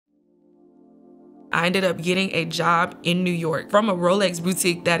I ended up getting a job in New York from a Rolex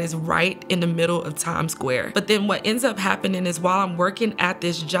boutique that is right in the middle of Times Square. But then what ends up happening is while I'm working at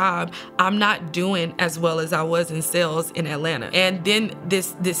this job, I'm not doing as well as I was in sales in Atlanta. And then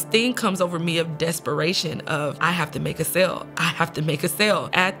this thing comes over me of desperation of, I have to make a sale. I have to make a sale.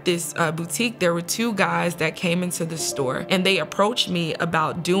 At this boutique, there were two guys that came into the store and they approached me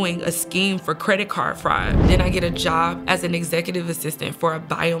about doing a scheme for credit card fraud. Then I get a job as an executive assistant for a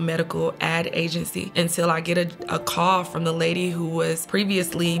biomedical ad agency until I get a call from the lady who was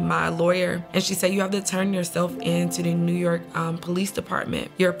previously my lawyer. And she said, you have to turn yourself into the New York Police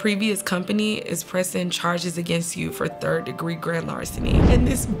Department. Your previous company is pressing charges against you for third-degree grand larceny. And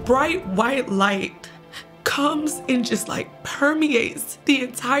this bright white light comes and just like permeates the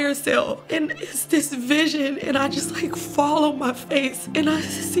entire cell. And it's this vision, and I just like fall on my face and I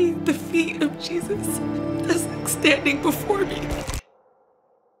see the feet of Jesus that's like standing before me.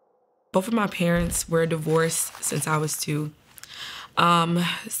 Both of my parents were divorced since I was 2.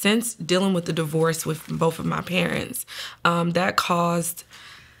 Since dealing with the divorce with both of my parents, that caused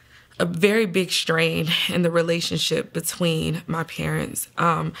a very big strain in the relationship between my parents.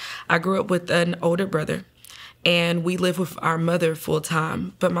 I grew up with an older brother, and we lived with our mother full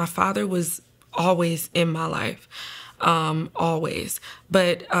time, but my father was always in my life. Always.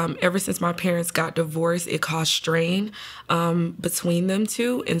 But ever since my parents got divorced, it caused strain between them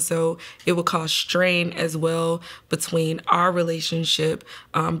two. And so it would cause strain as well between our relationship,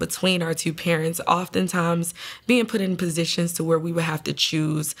 between our two parents, oftentimes being put in positions to where we would have to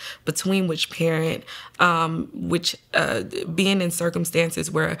choose between which parent, being in circumstances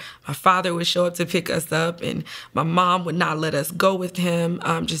where my father would show up to pick us up and my mom would not let us go with him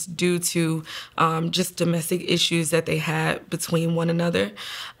just due to just domestic issues that they had between one another.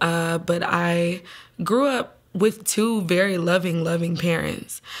 But I grew up with two very loving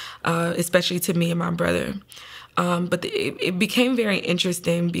parents, especially to me and my brother. But it became very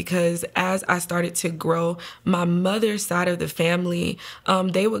interesting because as I started to grow, my mother's side of the family,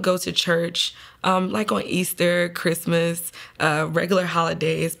 they would go to church like on Easter, Christmas, regular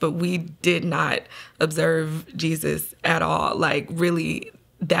holidays, but we did not observe Jesus at all, like really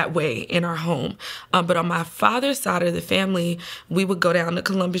that way in our home. But on my father's side of the family, we would go down to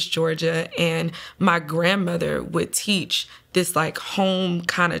Columbus, Georgia, and my grandmother would teach this like home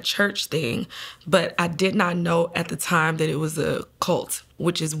kind of church thing. But I did not know at the time that it was a cult,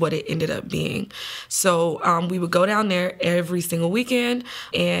 which is what it ended up being. So we would go down there every single weekend,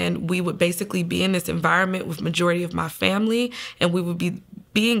 and we would basically be in this environment with majority of my family, and we would be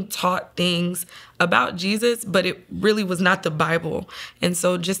being taught things about Jesus, but it really was not the Bible. And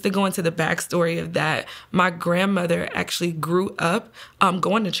so just to go into the backstory of that, my grandmother actually grew up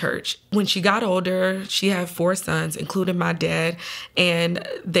going to church. When she got older, she had 4 sons, including my dad, and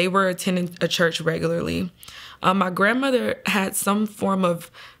they were attending a church regularly. My grandmother had some form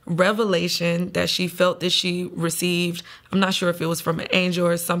of revelation that she felt that she received. I'm not sure if it was from an angel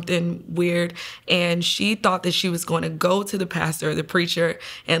or something weird. And she thought that she was going to go to the pastor or the preacher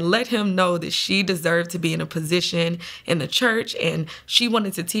and let him know that she deserved to be in a position in the church. And she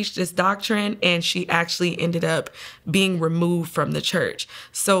wanted to teach this doctrine. And she actually ended up being removed from the church.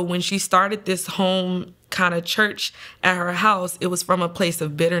 So when she started this home kind of church at her house, it was from a place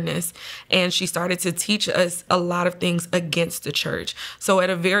of bitterness. And she started to teach us a lot of things against the church. So at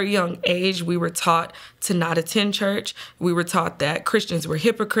a very young age, we were taught to not attend church. We were taught that Christians were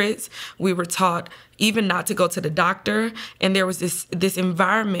hypocrites. We were taught even not to go to the doctor. And there was this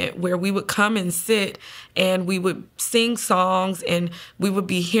environment where we would come and sit and we would sing songs and we would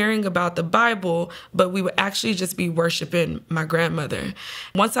be hearing about the Bible, but we would actually just be worshiping my grandmother.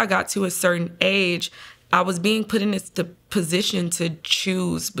 Once I got to a certain age, I was being put in this position to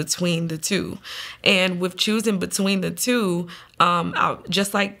choose between the two. And with choosing between the two,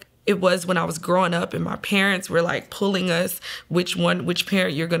 just like it was when I was growing up and my parents were like pulling us which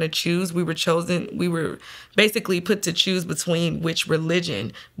parent you're going to choose. We were basically put to choose between which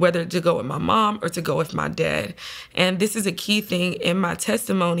religion, whether to go with my mom or to go with my dad. And this is a key thing in my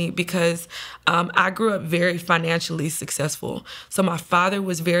testimony because I grew up very financially successful. So my father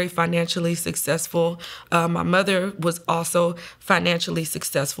was very financially successful. My mother was also financially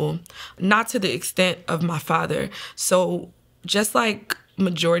successful, not to the extent of my father. So just like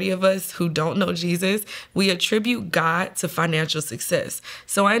majority of us who don't know Jesus, we attribute God to financial success.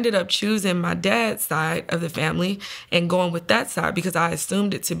 So I ended up choosing my dad's side of the family and going with that side because I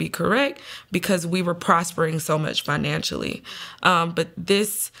assumed it to be correct because we were prospering so much financially. But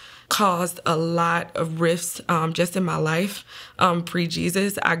this caused a lot of rifts just in my life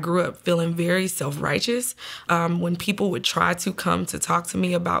pre-Jesus. I grew up feeling very self-righteous. When people would try to come to talk to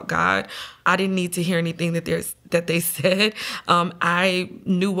me about God, I didn't need to hear anything that they said. I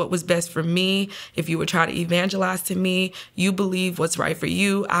knew what was best for me. If you would try to evangelize to me, you believe what's right for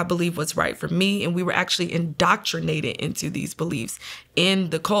you. I believe what's right for me. And we were actually indoctrinated into these beliefs in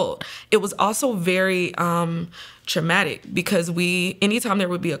the cult. It was also very traumatic because anytime there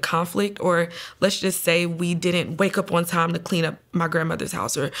would be a conflict, or let's just say we didn't wake up on time to clean up my grandmother's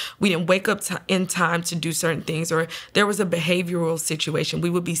house, or we didn't wake up in time to do certain things, or there was a behavioral situation, we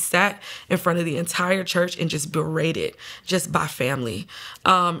would be sat in front of the entire church and just berated just by family.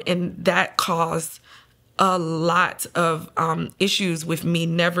 And that caused a lot of issues with me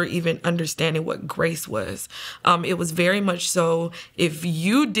never even understanding what grace was. It was very much so, if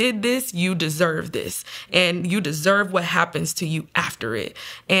you did this, you deserve this, and you deserve what happens to you after it.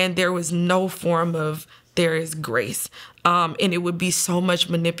 And there was no form of there is grace. And it would be so much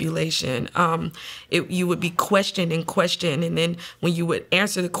manipulation. You would be questioned, and then when you would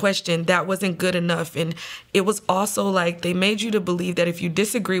answer the question, that wasn't good enough. And it was also like they made you to believe that if you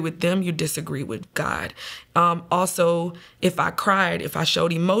disagree with them, you disagree with God. Also, if I cried, if I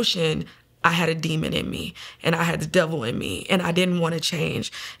showed emotion, I had a demon in me, and I had the devil in me, and I didn't want to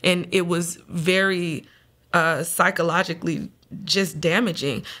change. And it was very psychologically just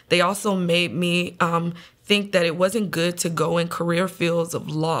damaging. They also made me think that it wasn't good to go in career fields of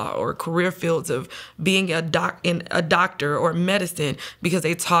law or career fields of being a doctor or medicine, because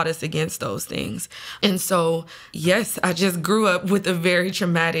they taught us against those things. And so, yes, I just grew up with a very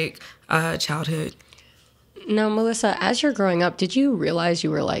traumatic childhood. Now, Malissa, as you're growing up, did you realize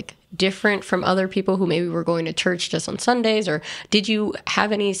you were like different from other people who maybe were going to church just on Sundays, or did you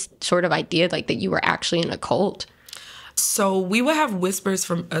have any sort of idea like that you were actually in a cult? So we would have whispers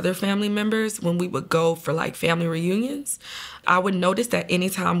from other family members when we would go for like family reunions. I would notice that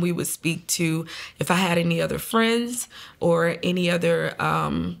anytime we would speak to, if I had any other friends or any other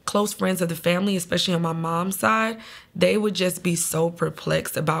close friends of the family, especially on my mom's side, they would just be so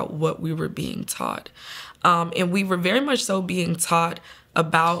perplexed about what we were being taught. And we were very much so being taught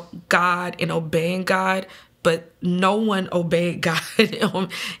about God and obeying God, but no one obeyed God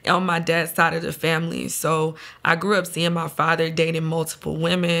on my dad's side of the family. So I grew up seeing my father dating multiple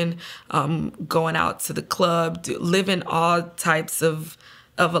women, going out to the club, living all types of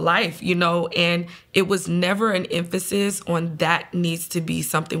a life, and it was never an emphasis on that needs to be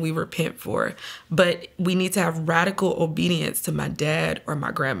something we repent for. But we need to have radical obedience to my dad or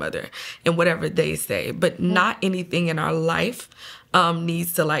my grandmother and whatever they say, but not anything in our life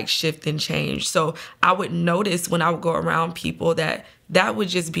needs to like shift and change. So I would notice when I would go around people that would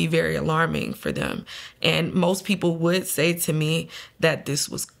just be very alarming for them. And most people would say to me that this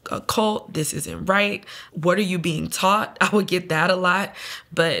was a cult, this isn't right. What are you being taught? I would get that a lot.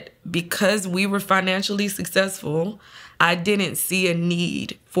 But because we were financially successful, I didn't see a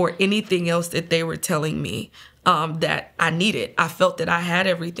need for anything else that they were telling me that I needed. I felt that I had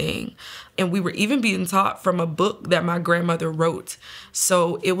everything. And we were even being taught from a book that my grandmother wrote.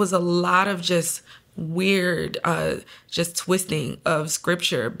 So it was a lot of just weird, just twisting of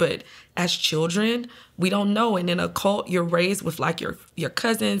scripture. But as children, we don't know. And in a cult, you're raised with like your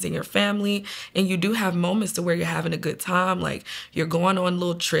cousins and your family. And you do have moments to where you're having a good time. Like you're going on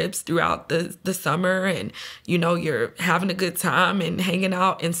little trips throughout the summer, and, you're having a good time and hanging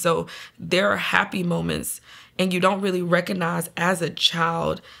out. And so there are happy moments. And you don't really recognize as a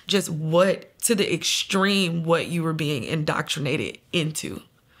child just to the extreme, what you were being indoctrinated into.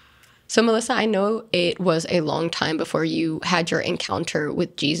 So, Malissa, I know it was a long time before you had your encounter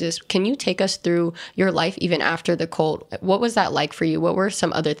with Jesus. Can you take us through your life even after the cult? What was that like for you? What were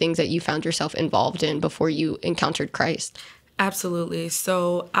some other things that you found yourself involved in before you encountered Christ? Absolutely.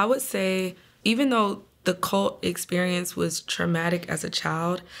 So I would say, even though the cult experience was traumatic as a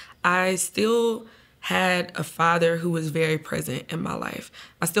child, I still had a father who was very present in my life.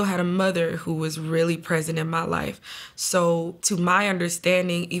 I still had a mother who was really present in my life. So to my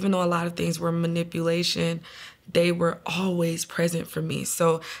understanding, even though a lot of things were manipulation, they were always present for me.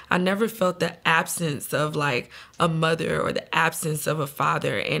 So I never felt the absence of like a mother or the absence of a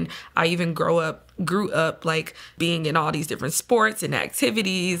father. And I even grew up like being in all these different sports and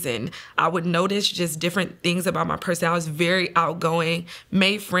activities. And I would notice just different things about my personality. I was very outgoing,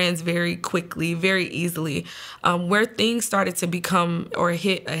 made friends very quickly, very easily. Where things started to become or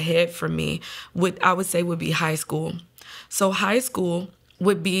hit ahead for me, I would say would be high school. So high school,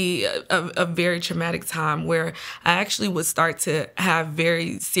 would be a very traumatic time where I actually would start to have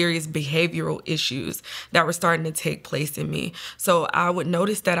very serious behavioral issues that were starting to take place in me. So I would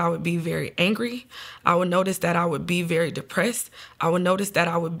notice that I would be very angry. I would notice that I would be very depressed. I would notice that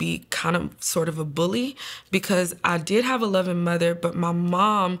I would be kind of sort of a bully because I did have a loving mother, but my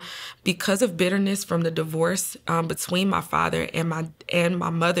mom, because of bitterness from the divorce between my father and my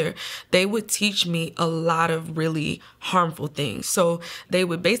mother, they would teach me a lot of really harmful things. So they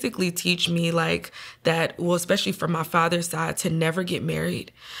would basically teach me like that, well, especially from my father's side, to never get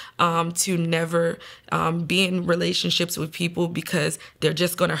married, to never be in relationships with people because they're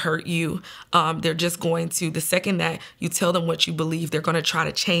just going to hurt you. They're just going to, the second that you tell them what you believe, they're going to try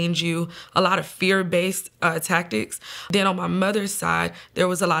to change you. A lot of fear-based tactics. Then on my mother's side, there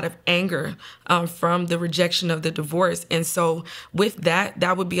was a lot of anger from the rejection of the divorce. And so with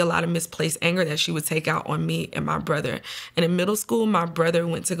that would be a lot of misplaced anger that she would take out on me and my brother. And in middle school, my brother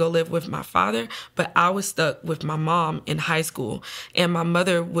went to go live with my father, but I was stuck with my mom in high school. And my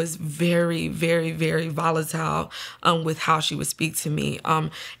mother was very, very, very volatile with how she would speak to me.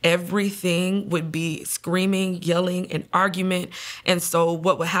 Everything would be screaming, yelling, and argument. And so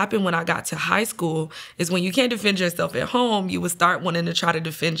what would happen when I got to high school is when you can't defend yourself at home, you would start wanting to try to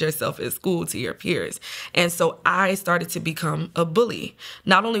defend yourself at school to your peers. And so I started to become a bully.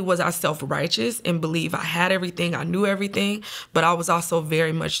 Not only was I self-righteous and believe I had everything, I knew everything, but I was also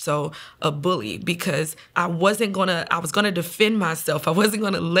very much so a bully because I was gonna defend myself. I wasn't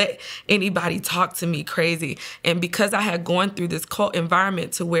gonna let anybody talk to me crazy. And because I had gone through this cult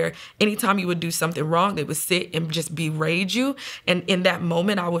environment to where anytime you would do something wrong, they would sit and just berate you. And in that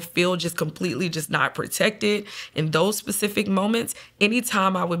moment, I would feel just completely just not protected. In those specific moments,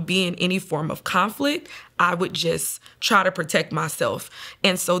 anytime I would be in any form of conflict, I would just try to protect myself.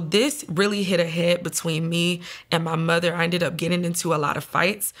 And so this really hit a head between me and my mother. I ended up getting into a lot of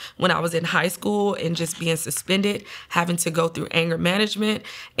fights when I was in high school and just being suspended, having to go through anger management.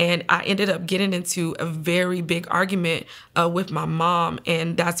 And I ended up getting into a very big argument with my mom.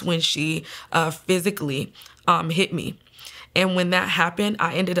 And that's when she physically hit me. And when that happened,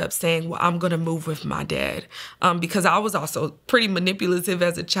 I ended up saying, well, I'm going to move with my dad because I was also pretty manipulative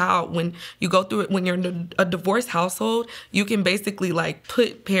as a child. When you go through it, when you're in a divorced household, you can basically like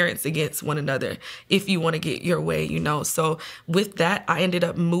put parents against one another if you want to get your way, you know. So with that, I ended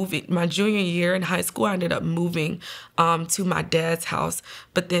up moving. My junior year in high school, I ended up moving to my dad's house.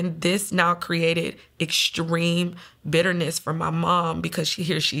 But then this now created extreme bitterness for my mom because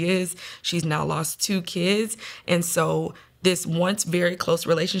here she is. She's now lost 2 kids. And so this once very close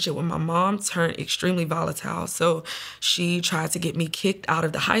relationship with my mom turned extremely volatile. So she tried to get me kicked out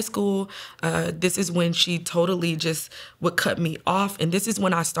of the high school. This is when she totally just would cut me off. And this is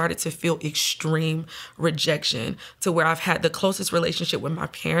when I started to feel extreme rejection to where I've had the closest relationship with my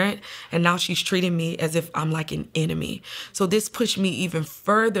parent. And now she's treating me as if I'm like an enemy. So this pushed me even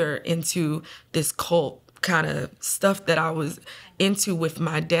further into this cult kind of stuff that I was into with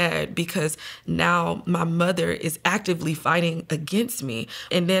my dad because now my mother is actively fighting against me.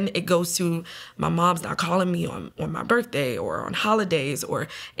 And then it goes to my mom's not calling me on my birthday or on holidays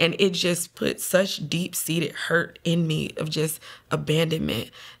and it just put such deep-seated hurt in me of just abandonment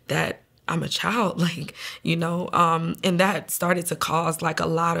that I'm a child, like, you know, and that started to cause like a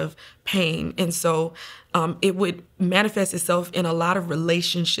lot of pain. And so it would manifest itself in a lot of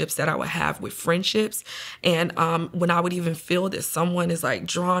relationships that I would have with friendships. And when I would even feel that someone is like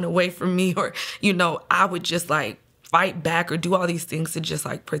drawn away from me or, you know, I would just like fight back or do all these things to just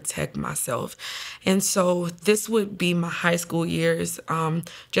like protect myself. And so this would be my high school years,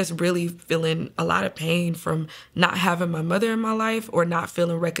 just really feeling a lot of pain from not having my mother in my life or not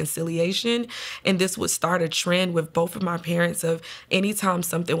feeling reconciliation. And this would start a trend with both of my parents of anytime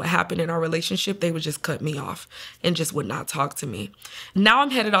something would happen in our relationship, they would just cut me off and just would not talk to me. Now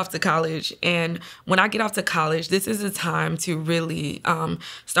I'm headed off to college. And when I get off to college, this is a time to really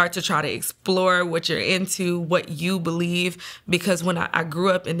start to try to explore what you're into, what you believe, because when I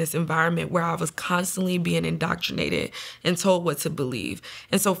grew up in this environment where I was constantly being indoctrinated and told what to believe.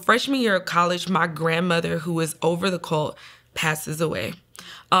 And so freshman year of college, my grandmother, who is over the cult, passes away.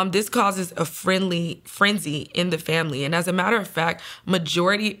 This causes a frenzy in the family. And as a matter of fact,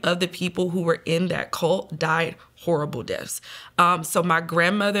 majority of the people who were in that cult died horrible deaths. So my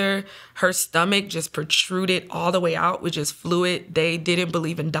grandmother, her stomach just protruded all the way out, which is fluid. They didn't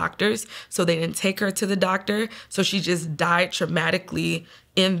believe in doctors, so they didn't take her to the doctor. So she just died traumatically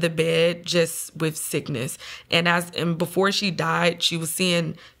in the bed just with sickness. And before she died, she was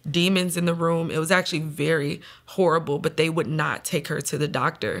seeing demons in the room. It was actually very horrible, but they would not take her to the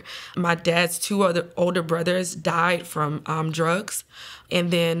doctor. My dad's two other older brothers died from drugs.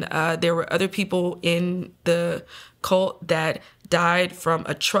 And then there were other people in the cult that died from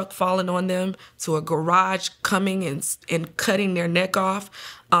a truck falling on them, to a garage coming and cutting their neck off.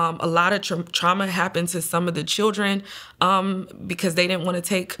 A lot of trauma happened to some of the children because they didn't want to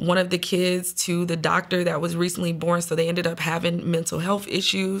take one of the kids to the doctor that was recently born, so they ended up having mental health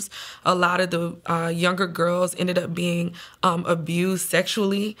issues. A lot of the younger girls ended up being abused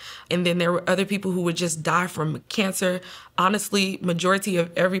sexually. And then there were other people who would just die from cancer. Honestly, majority of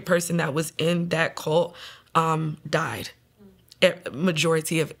every person that was in that cult died.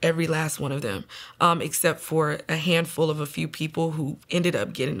 Majority of every last one of them, except for a handful of a few people who ended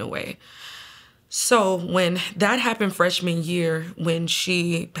up getting away. So when that happened freshman year, when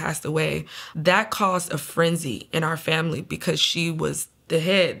she passed away, that caused a frenzy in our family because she was the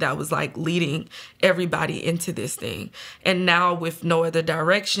head that was like leading everybody into this thing. And now with no other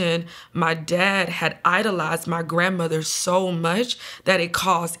direction, my dad had idolized my grandmother so much that it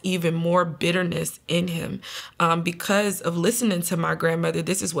caused even more bitterness in him. Because of listening to my grandmother,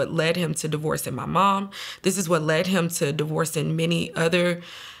 this is what led him to divorcing my mom. This is what led him to divorcing many other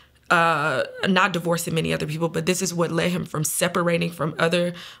not divorcing many other people, but this is what led him from separating from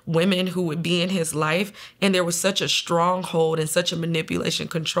other women who would be in his life. And there was such a stronghold and such a manipulation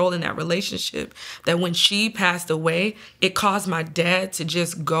control in that relationship that when she passed away, it caused my dad to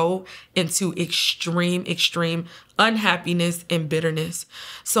just go into extreme unhappiness and bitterness.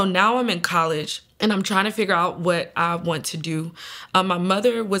 So now I'm in college and I'm trying to figure out what I want to do. My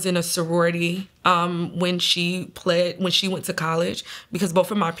mother was in a sorority when she went to college, because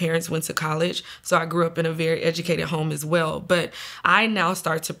both of my parents went to college. So I grew up in a very educated home as well. But I now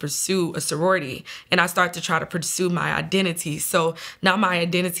start to pursue a sorority and I start to try to pursue my identity. So now my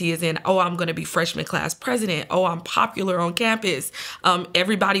identity is in, I'm going to be freshman class president. I'm popular on campus.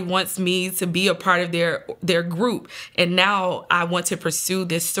 Everybody wants me to be a part of their group. And now I want to pursue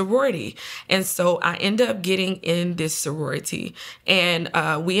this sorority. And so I end up getting in this sorority, and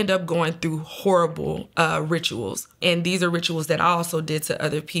we end up going through horrible rituals. And these are rituals that I also did to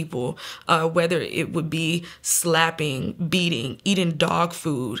other people, whether it would be slapping, beating, eating dog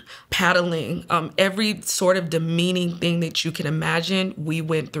food, paddling, every sort of demeaning thing that you can imagine we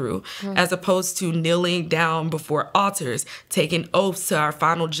went through, as opposed to kneeling down before altars, taking oaths to our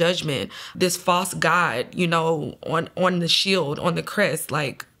final judgment, this false god, on the shield, on the crest,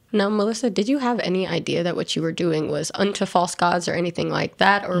 like. Now, Melissa, did you have any idea that what you were doing was unto false gods or anything like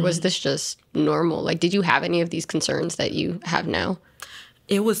that? Or was this just normal? Like, did you have any of these concerns that you have now?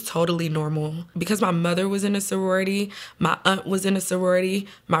 It was totally normal because my mother was in a sorority, my aunt was in a sorority,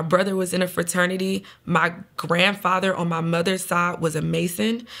 my brother was in a fraternity, my grandfather on my mother's side was a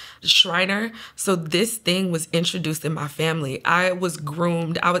Mason, Shriner. So this thing was introduced in my family. I was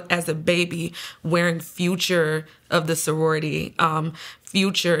groomed. I was, as a baby, wearing Future of the sorority,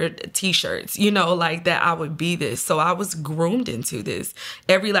 Future t-shirts, like that I would be this. So I was groomed into this.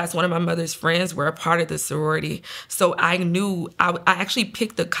 Every last one of my mother's friends were a part of the sorority. So I knew, I actually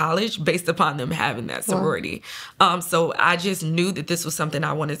picked the college based upon them having that sorority. Wow. So I just knew that this was something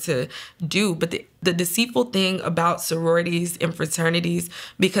I wanted to do. But the deceitful thing about sororities and fraternities,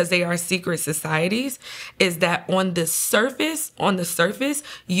 because they are secret societies, is that on the surface,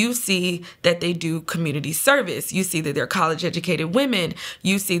 you see that they do community service. You see that they're college-educated women.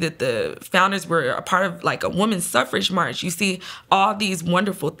 You see that the founders were a part of like a women's suffrage march. You see all these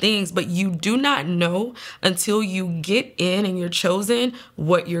wonderful things, but you do not know until you get in and you're chosen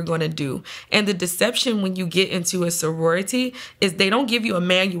what you're going to do. And the deception when you get into a sorority is they don't give you a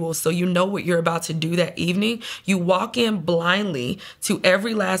manual so you know what you're about to do that evening. You walk in blindly to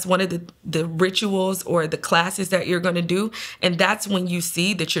every last one of the rituals or the classes that you're going to do. And that's when you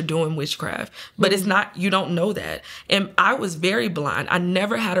see that you're doing witchcraft. But it's not, you don't know that. And I was very blind. I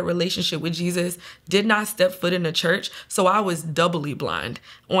never had a relationship with Jesus, did not step foot in a church. So I was doubly blind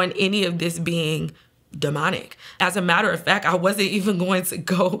on any of this being demonic. As a matter of fact, I wasn't even going to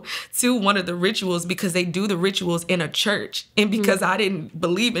go to one of the rituals because they do the rituals in a church. And because I didn't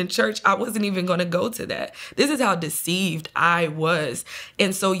believe in church, I wasn't even going to go to that. This is how deceived I was.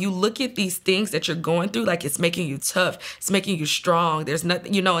 And so you look at these things that you're going through, like it's making you tough, it's making you strong. There's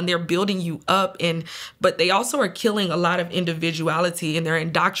nothing, and they're building you up. But they also are killing a lot of individuality and they're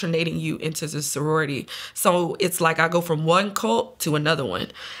indoctrinating you into the sorority. So it's like I go from one cult to another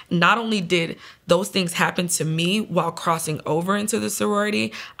one. Not only did those things happened to me while crossing over into the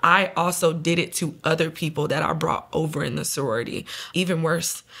sorority, I also did it to other people that I brought over in the sorority. Even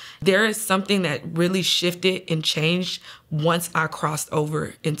worse, there is something that really shifted and changed once I crossed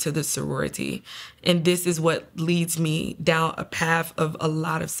over into the sorority. And this is what leads me down a path of a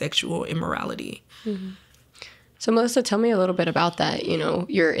lot of sexual immorality. Mm-hmm. So Melissa, tell me a little bit about that. You know,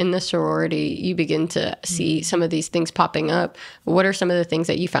 you're in the sorority, you begin to see some of these things popping up. What are some of the things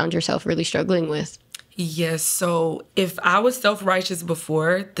that you found yourself really struggling with? Yes. So if I was self-righteous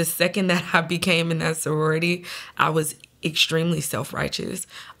before, the second that I became in that sorority, I was extremely self-righteous.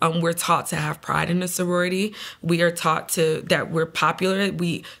 We're taught to have pride in the sorority. We are taught that we're popular.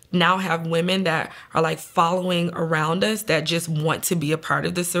 We now have women that are like following around us that just want to be a part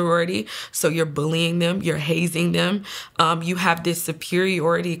of the sorority. So you're bullying them, you're hazing them. You have this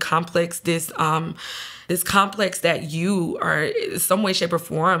superiority complex, this complex that you are in some way, shape, or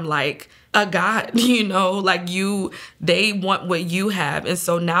form like a god, like they want what you have. And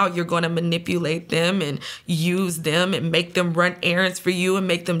so now you're going to manipulate them and use them and make them run errands for you and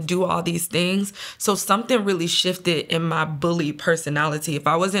make them do all these things. So something really shifted in my bully personality. If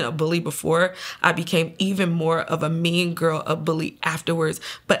I wasn't a bully before, I became even more of a mean girl, a bully afterwards.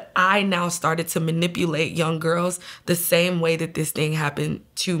 But I now started to manipulate young girls the same way that this thing happened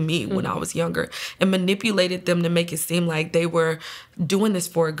to me when I was younger, and manipulated them to make it seem like they were doing this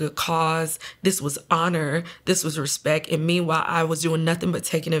for a good cause. This was honor. This was respect. And meanwhile, I was doing nothing but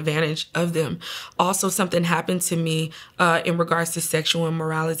taking advantage of them. Also, something happened to me in regards to sexual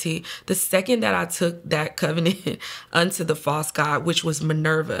immorality. The second that I took that covenant unto the false god, which was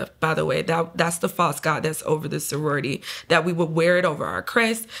Minerva, by the way, that's the false god that's over the sorority, that we would wear it over our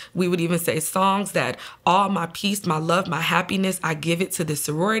crest. We would even say songs that all my peace, my love, my happiness, I give it to the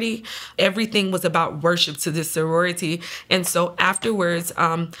sorority. Everything was about worship to this sorority. And so afterwards,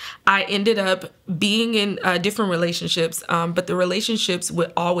 I ended up being in different relationships, but the relationships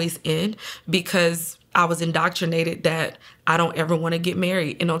would always end because I was indoctrinated that I don't ever want to get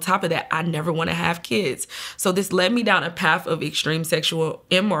married. And on top of that, I never want to have kids. So this led me down a path of extreme sexual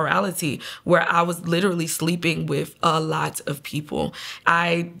immorality where I was literally sleeping with a lot of people.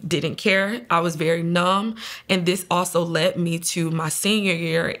 I didn't care. I was very numb. And this also led me to my senior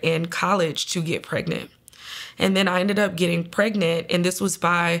year in college to get pregnant. And then I ended up getting pregnant, and this was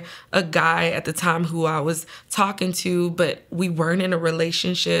by a guy at the time who I was talking to, but we weren't in a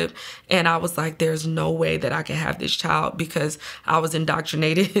relationship. And I was like, there's no way that I can have this child because I was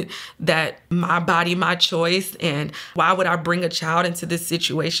indoctrinated that my body, my choice, and why would I bring a child into this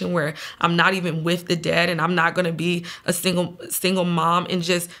situation where I'm not even with the dad and I'm not going to be a single mom, and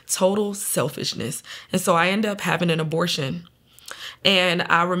just total selfishness. And so I ended up having an abortion. And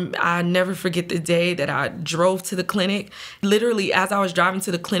I never forget the day that I drove to the clinic. Literally, as I was driving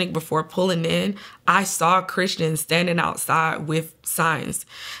to the clinic before pulling in, I saw Christians standing outside with signs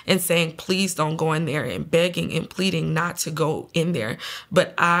and saying, please don't go in there, and begging and pleading not to go in there.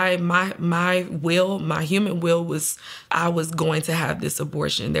 But my human will was, I was going to have this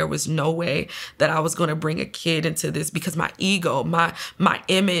abortion. There was no way that I was going to bring a kid into this because my ego, my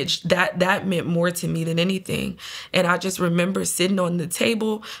image, that meant more to me than anything. And I just remember sitting on the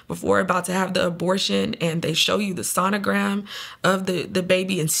table before about to have the abortion, and they show you the sonogram of the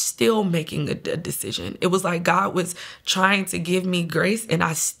baby and still making a decision. It was like God was trying to give me grace, and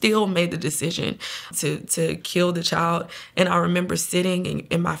I still made the decision to kill the child. And I remember sitting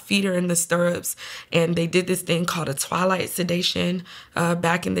and my feet are in the stirrups, and they did this thing called a twilight sedation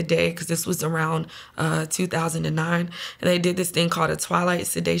back in the day, because this was around 2009. And they did this thing called a twilight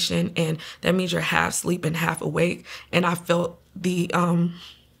sedation, and that means you're half asleep and half awake. And I felt the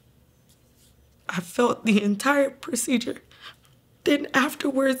entire procedure. Then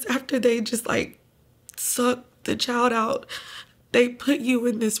afterwards, after they just like suck the child out, they put you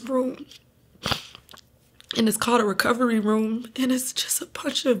in this room, and it's called a recovery room, and it's just a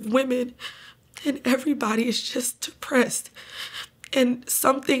bunch of women, and everybody is just depressed. And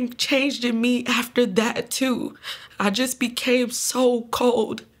something changed in me after that too. I just became so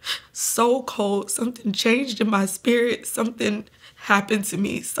cold. Something changed in my spirit. Something happened to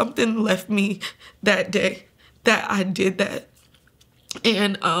me. Something left me that day that I did that.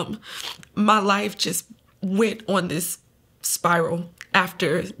 And my life just went on this spiral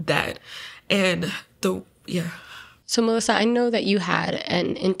after that. And So Melissa, I know that you had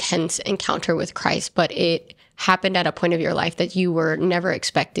an intense encounter with Christ, but it happened at a point of your life that you were never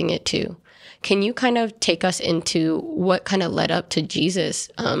expecting it to. Can you kind of take us into what kind of led up to Jesus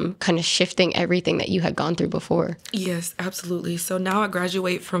kind of shifting everything that you had gone through before? Yes, absolutely. So now I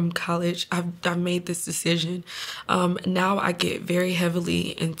graduate from college. I've made this decision. Now I get very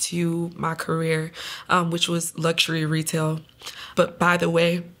heavily into my career, which was luxury retail. But by the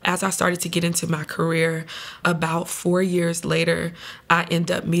way, as I started to get into my career, about 4 years later, I end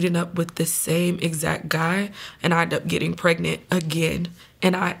up meeting up with the same exact guy, and I end up getting pregnant again.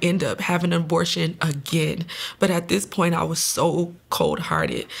 And I end up having an abortion again. But at this point, I was so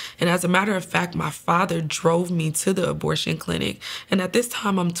cold-hearted. And as a matter of fact, my father drove me to the abortion clinic. And at this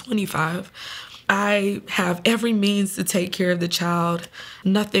time, I'm 25. I have every means to take care of the child,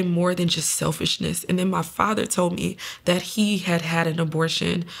 nothing more than just selfishness. And then my father told me that he had had an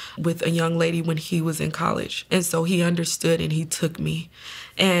abortion with a young lady when he was in college. And so he understood and he took me.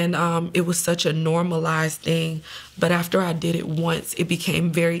 And it was such a normalized thing. But after I did it once, it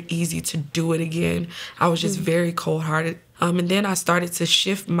became very easy to do it again. I was just very cold-hearted. And then I started to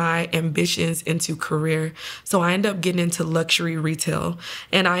shift my ambitions into career. So I ended up getting into luxury retail.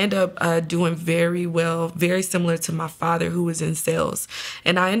 And I ended up doing very well, very similar to my father, who was in sales.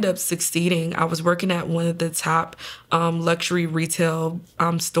 And I ended up succeeding. I was working at one of the top luxury retail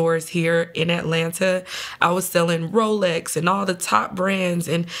stores here in Atlanta. I was selling Rolex and all the top brands.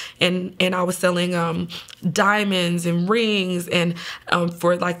 And I was selling diamonds and rings. And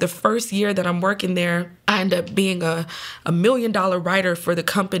for like the first year that I'm working there, I end up being a $1 million writer for the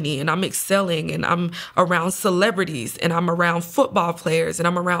company, and I'm excelling, and I'm around celebrities, and I'm around football players, and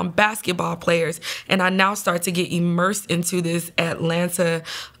I'm around basketball players, and I now start to get immersed into this Atlanta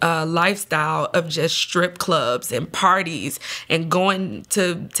lifestyle of just strip clubs and parties and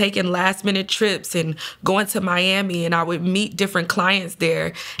taking last minute trips and going to Miami, and I would meet different clients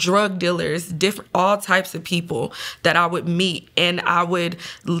there, drug dealers, all types of people that I would meet, and I would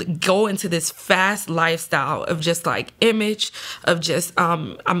go into this fast lifestyle of just like image, of just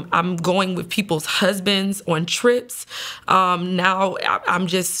I'm going with people's husbands on trips. Now I'm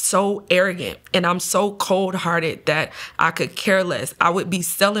just so arrogant and I'm so cold-hearted that I could care less. I would be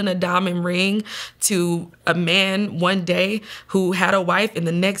selling a diamond ring to a man one day who had a wife, and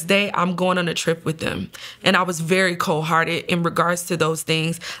the next day I'm going on a trip with them. And I was very cold-hearted in regards to those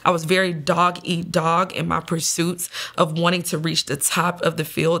things. I was very dog-eat-dog in my pursuits of wanting to reach the top of the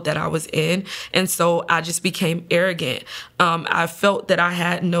field that I was in. And so I just became arrogant. I felt that I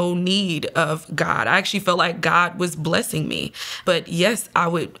had no need of God. I actually felt like God was blessing me. But yes, I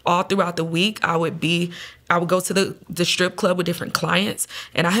would, all throughout the week, I would go to the strip club with different clients,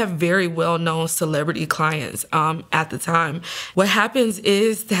 and I have very well-known celebrity clients at the time. What happens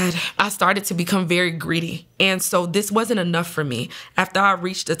is that I started to become very greedy, and so this wasn't enough for me. After I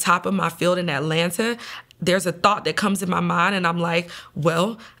reached the top of my field in Atlanta, there's a thought that comes in my mind, and I'm like,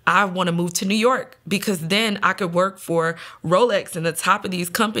 well, I want to move to New York, because then I could work for Rolex and the top of these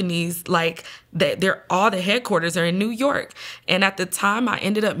companies, like they're all the headquarters are in New York. And at the time, I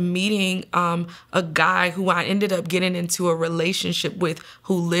ended up meeting a guy who I ended up getting into a relationship with,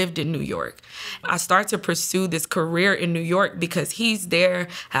 who lived in New York. I started to pursue this career in New York because he's there.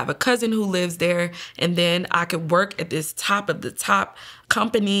 I have a cousin who lives there, and then I could work at this top of the top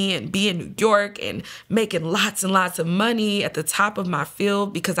company and be in New York and making lots and lots of money at the top of my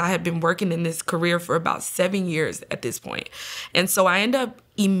field, because I had been working in this career for about 7 years at this point. And so I ended up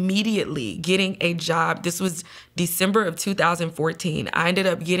immediately getting a job. This was December of 2014. I ended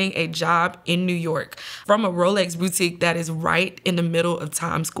up getting a job in New York from a Rolex boutique that is right in the middle of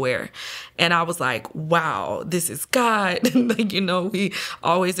Times Square. And I was like, wow, this is God. Like, we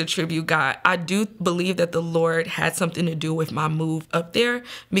always attribute God. I do believe that the Lord had something to do with my move up there,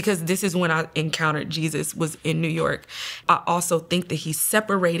 because this is when I encountered Jesus, was in New York. I also think that he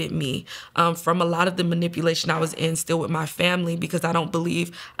separated me from a lot of the manipulation I was in still with my family, because I don't believe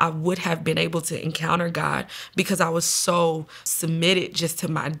I would have been able to encounter God, because I was so submitted just to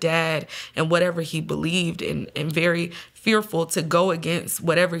my dad and whatever he believed, and very fearful to go against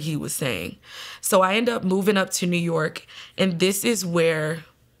whatever he was saying. So I ended up moving up to New York, and this is where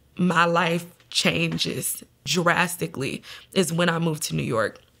my life changes drastically, is when I moved to New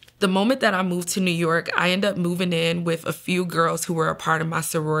York. The moment that I moved to New York, I ended up moving in with a few girls who were a part of my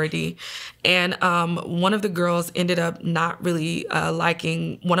sorority. And one of the girls ended up not really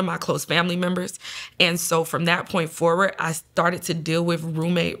liking one of my close family members. And so from that point forward, I started to deal with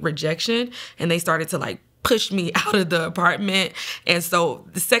roommate rejection, and they started to push me out of the apartment. And so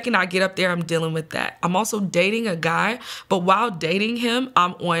the second I get up there, I'm dealing with that. I'm also dating a guy, but while dating him,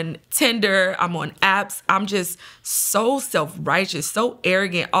 I'm on Tinder, I'm on apps. I'm just so self-righteous, so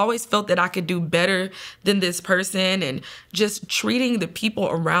arrogant, always felt that I could do better than this person, and just treating the people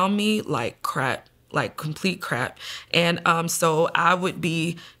around me like crap. Like complete crap. And so I would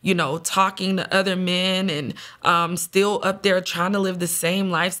be, talking to other men and still up there trying to live the same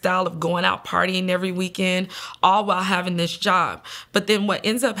lifestyle of going out partying every weekend, all while having this job. But then what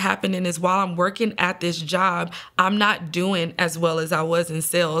ends up happening is while I'm working at this job, I'm not doing as well as I was in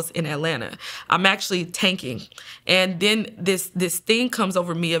sales in Atlanta. I'm actually tanking. And then this thing comes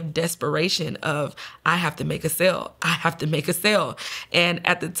over me of desperation of, I have to make a sale. I have to make a sale. And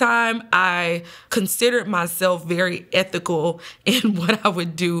at the time, I considered myself very ethical in what I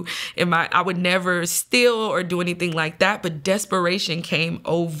would do. I would never steal or do anything like that, but desperation came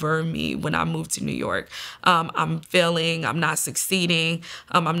over me when I moved to New York. I'm failing, I'm not succeeding,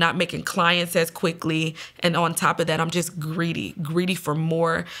 I'm not making clients as quickly, and on top of that, I'm just greedy for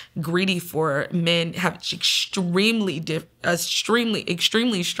more, greedy for men, have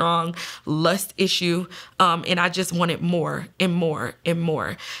extremely strong lust issue, and I just wanted more and more and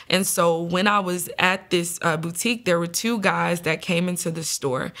more. And so when I was at this boutique, there were two guys that came into the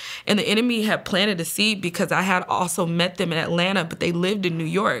store, and the enemy had planted a seed because I had also met them in Atlanta, but they lived in New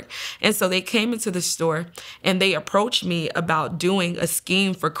York. And so they came into the store and they approached me about doing a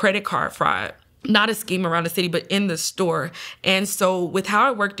scheme for credit card fraud. Not a scheme around the city, but in the store. And so with how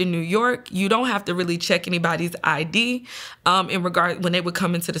I worked in New York, you don't have to really check anybody's ID in regard when they would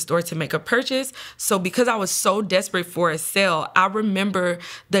come into the store to make a purchase. So because I was so desperate for a sale, I remember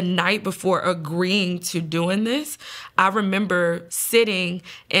the night before agreeing to doing this, I remember sitting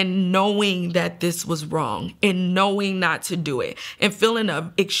and knowing that this was wrong and knowing not to do it and feeling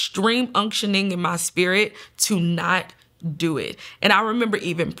an extreme unctioning in my spirit to not do it. And I remember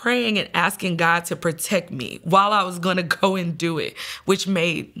even praying and asking God to protect me while I was going to go and do it, which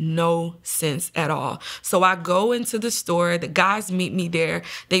made no sense at all. So I go into the store, the guys meet me there.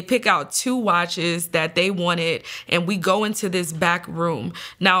 They pick out two watches that they wanted, and we go into this back room.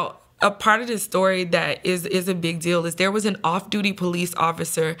 Now, a part of this story that is a big deal is there was an off-duty police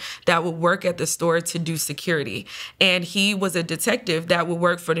officer that would work at the store to do security. And he was a detective that would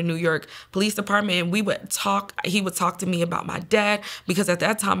work for the New York Police Department. And he would talk to me about my dad, because at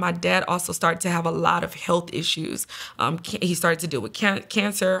that time, my dad also started to have a lot of health issues. He started to deal with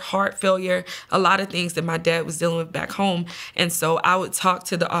cancer, heart failure, a lot of things that my dad was dealing with back home. And so I would talk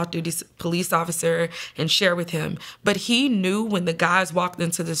to the off-duty police officer and share with him. But he knew when the guys walked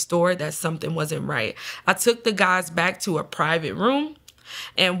into the store that something wasn't right. I took the guys back to a private room.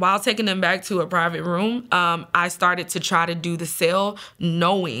 And while taking them back to a private room, I started to try to do the sale,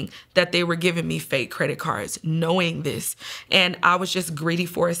 knowing that they were giving me fake credit cards, knowing this. And I was just greedy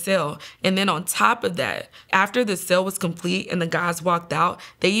for a sale. And then on top of that, after the sale was complete and the guys walked out,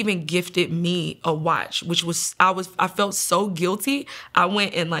 they even gifted me a watch, which was, I felt so guilty. I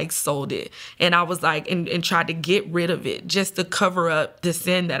went and sold it. And I was and tried to get rid of it just to cover up the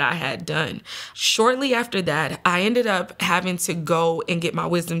sin that I had done. Shortly after that, I ended up having to go and get my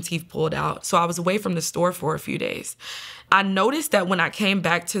wisdom teeth pulled out. So I was away from the store for a few days. I noticed that when I came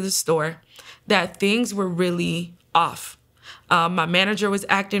back to the store, that things were really off. My manager was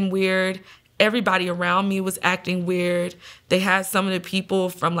acting weird. Everybody around me was acting weird. They had some of the people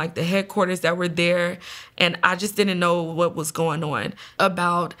from the headquarters that were there, and I just didn't know what was going on.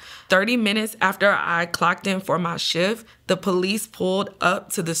 About 30 minutes after I clocked in for my shift, the police pulled up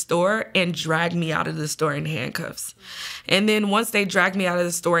to the store and dragged me out of the store in handcuffs. And then once they dragged me out of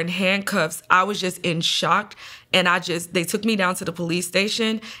the store in handcuffs, I was just in shock. And they took me down to the police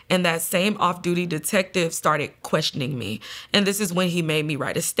station, and that same off-duty detective started questioning me. And this is when he made me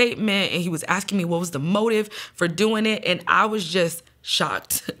write a statement, and he was asking me what was the motive for doing it. And I was just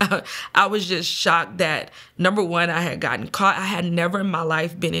shocked. I was just shocked that, number one, I had gotten caught. I had never in my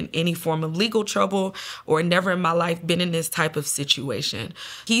life been in any form of legal trouble, or never in my life been in this type of situation.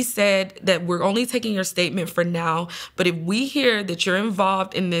 He said that we're only taking your statement for now, but if we hear that you're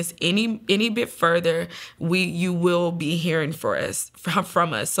involved in this any bit further, you will be hearing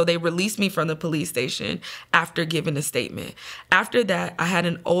from us. So they released me from the police station after giving a statement. After that, I had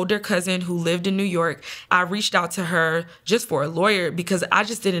an older cousin who lived in New York. I reached out to her just for a lawyer because I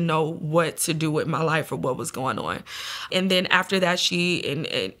just didn't know what to do with my life or what was going on. And then after that, she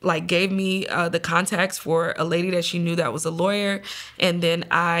gave me the contacts for a lady that she knew that was a lawyer. And then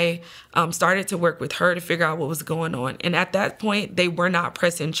I started to work with her to figure out what was going on. And at that point, they were not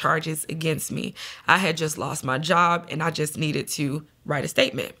pressing charges against me. I had just lost my job and I just needed to write a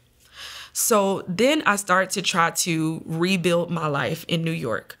statement. So then I started to try to rebuild my life in New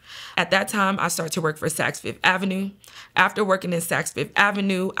York. At that time, I started to work for Saks Fifth Avenue. After working in Saks Fifth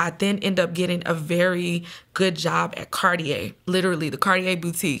Avenue, I then end up getting a very good job at Cartier, literally the Cartier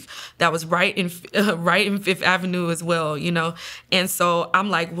boutique that was right in Fifth Avenue as well, you know. And so I'm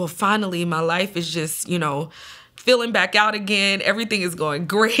like, well, finally, my life is just, you know, feeling back out again. Everything is going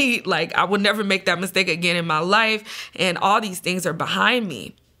great. Like, I would never make that mistake again in my life. And all these things are behind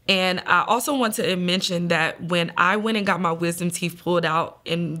me. And I also want to mention that when I went and got my wisdom teeth pulled out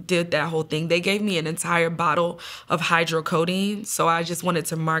and did that whole thing, they gave me an entire bottle of hydrocodone. So I just wanted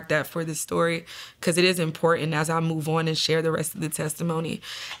to mark that for the story because it is important as I move on and share the rest of the testimony.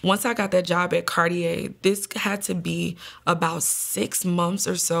 Once I got that job at Cartier, this had to be about 6 months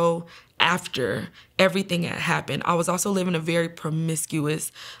or so after everything had happened. I was also living a very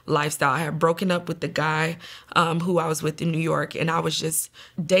promiscuous lifestyle. I had broken up with the guy who I was with in New York, and I was just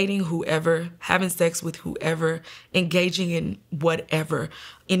dating whoever, having sex with whoever, engaging in whatever,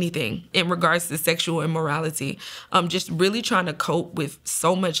 anything in regards to sexual immorality. Just really trying to cope with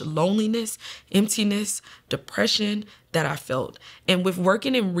so much loneliness, emptiness, depression that I felt. And with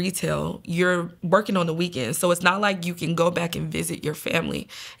working in retail, you're working on the weekends. So it's not like you can go back and visit your family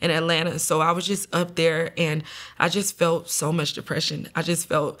in Atlanta. So I was just up there and I just felt so much depression. I just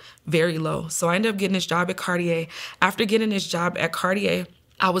felt very low. So I ended up getting this job at Cartier. After getting this job at Cartier,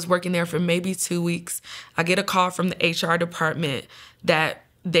 I was working there for maybe 2 weeks. I get a call from the HR department that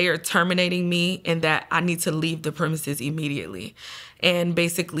they are terminating me and that I need to leave the premises immediately. And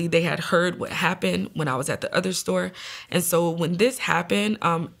basically they had heard what happened when I was at the other store. And so when this happened,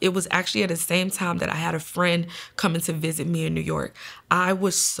 it was actually at the same time that I had a friend coming to visit me in New York. I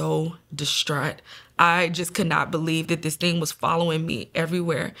was so distraught. I just could not believe that this thing was following me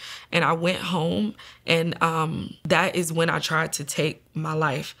everywhere. And I went home and that is when I tried to take my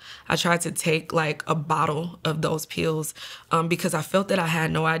life. I tried to take like a bottle of those pills because I felt that I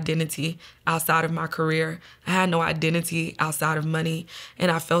had no identity outside of my career. I had no identity outside of money. And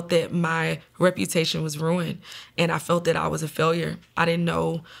I felt that my reputation was ruined. And I felt that I was a failure. I didn't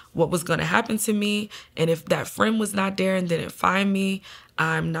know what was going to happen to me. And if that friend was not there and didn't find me,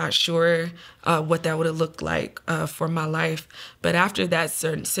 I'm not sure what that would have looked like for my life. But after that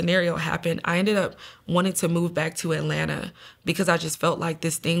certain scenario happened, I ended up wanting to move back to Atlanta because I just felt like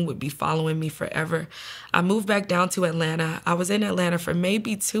this thing would be following me forever. I moved back down to Atlanta. I was in Atlanta for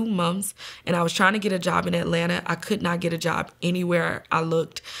maybe 2 months, and I was trying to get a job in Atlanta. I could not get a job anywhere I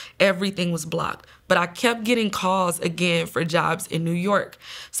looked. Everything was blocked. But I kept getting calls again for jobs in New York.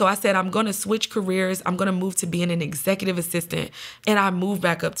 So I said, I'm going to switch careers. I'm going to move to being an executive assistant. And I moved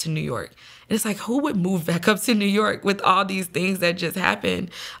back up to New York. And it's like, who would move back up to New York with all these things that just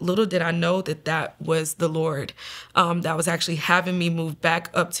happened? Little did I know that that was the Lord that was actually having me move back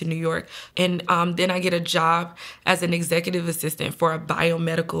up to New York. And then I get a job as an executive assistant for a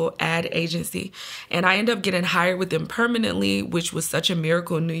biomedical ad agency. And I end up getting hired with them permanently, which was such a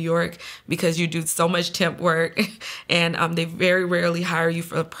miracle in New York because you do so much temp work and they very rarely hire you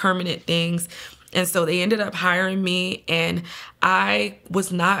for permanent things. And so they ended up hiring me, and I was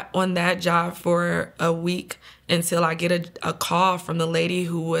not on that job for a week until I get a call from the lady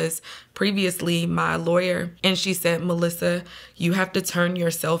who was previously my lawyer. And she said, Malissa, you have to turn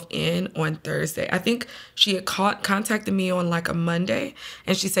yourself in on Thursday. I think she had contacted me on like a Monday,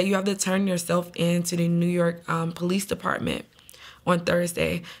 and she said, you have to turn yourself in to the New York Police Department on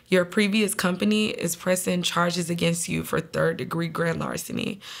Thursday. Your previous company is pressing charges against you for 3rd-degree grand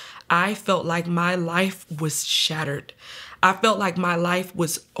larceny. I felt like my life was shattered. I felt like my life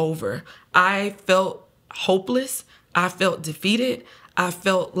was over. I felt hopeless. I felt defeated. I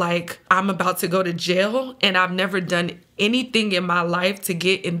felt like I'm about to go to jail, and I've never done anything in my life to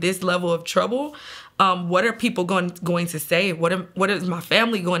get in this level of trouble. What are people going to say? What is my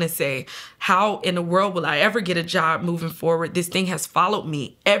family going to say? How in the world will I ever get a job moving forward? This thing has followed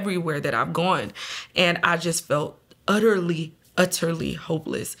me everywhere that I've gone. And I just felt utterly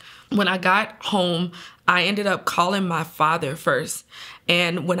hopeless. When I got home, I ended up calling my father first.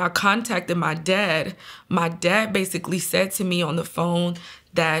 And when I contacted my dad basically said to me on the phone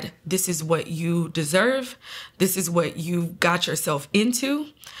that this is what you deserve. This is what you got yourself into.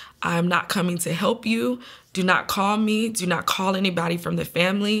 I'm not coming to help you. Do not call me. Do not call anybody from the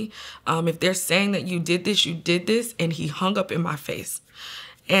family. If they're saying that you did this, you did this. And he hung up in my face.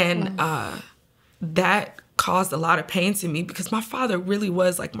 And that caused a lot of pain to me because my father really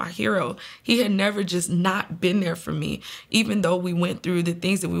was like my hero. He had never just not been there for me. Even though we went through the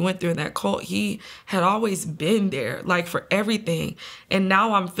things that we went through in that cult, he had always been there, like for everything. And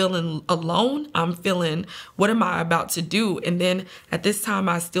now I'm feeling alone. I'm feeling, what am I about to do? And then at this time,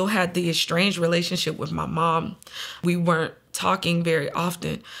 I still had the estranged relationship with my mom. We weren't talking very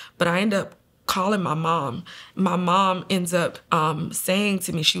often, but I ended up calling my mom. My mom ends up saying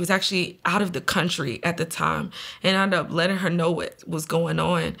to me, she was actually out of the country at the time, and I ended up letting her know what was going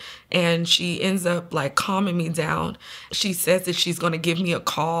on. And she ends up like calming me down. She says that she's going to give me a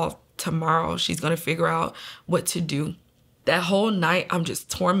call tomorrow. She's going to figure out what to do. That whole night, I'm just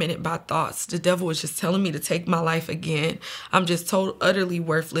tormented by thoughts. The devil was just telling me to take my life again. I'm just utterly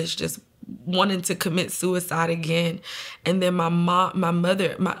worthless, just wanting to commit suicide again. And then my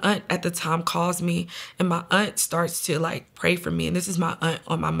aunt at the time calls me, and my aunt starts to like pray for me. And this is my aunt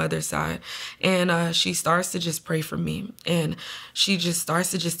on my mother's side. And she starts to just pray for me. And she just starts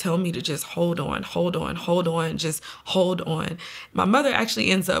to just tell me to just hold on, just hold on. My mother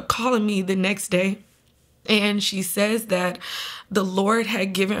actually ends up calling me the next day. And she says that the Lord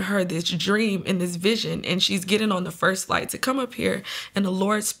had given her this dream and this vision, and she's getting on the first flight to come up here. And the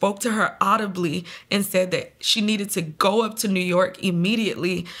Lord spoke to her audibly and said that she needed to go up to New York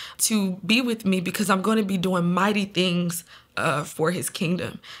immediately to be with me because I'm going to be doing mighty things for his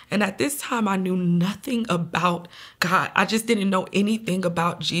kingdom. And at this time, I knew nothing about God. I just didn't know anything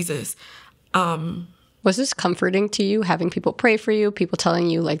about Jesus. Was this comforting to you, having people pray for you, people telling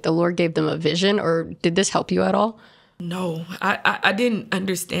you like the Lord gave them a vision, or did this help you at all? No, I didn't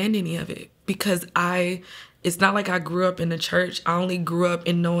understand any of it because it's not like I grew up in the church. I only grew up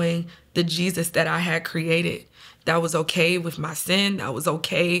in knowing the Jesus that I had created, that was okay with my sin, that was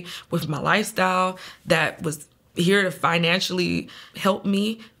okay with my lifestyle, that was here to financially help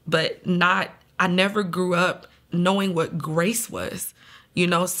me, but I never grew up knowing what grace was,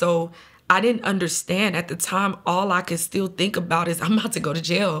 so I didn't understand at the time. All I could still think about is I'm about to go to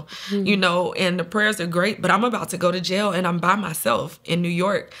jail, and the prayers are great, but I'm about to go to jail and I'm by myself in New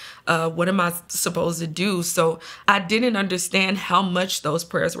York. What am I supposed to do? So I didn't understand how much those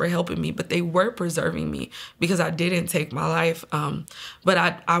prayers were helping me, but they were preserving me because I didn't take my life. But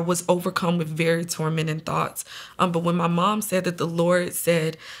I was overcome with very tormenting thoughts. But when my mom said that the Lord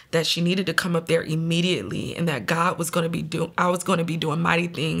said that she needed to come up there immediately and that I was going to be doing mighty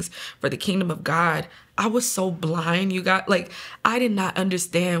things for the kingdom of God, I was so blind, you got I did not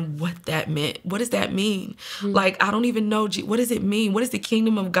understand what that meant. What does that mean? Mm-hmm. I don't even know. What does it mean? What is the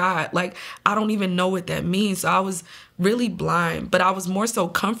kingdom of God? I don't even know what that means. So I was really blind, but I was more so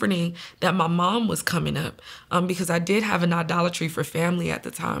comforting that my mom was coming up because I did have an idolatry for family at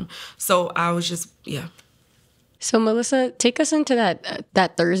the time. So I was just, yeah. So Malissa, take us into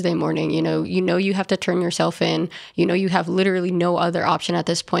that Thursday morning. You have to turn yourself in. You have literally no other option at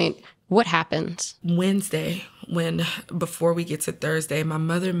this point. What happens? Wednesday, before we get to Thursday, my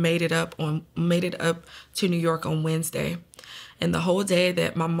mother made it up to New York on Wednesday. And the whole day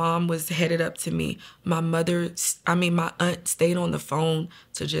that my mom was headed up to me, my aunt stayed on the phone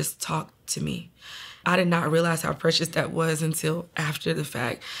to just talk to me. I did not realize how precious that was until after the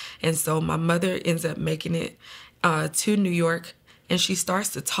fact. And so my mother ends up making it to New York, and she starts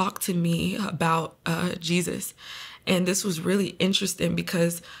to talk to me about Jesus. And this was really interesting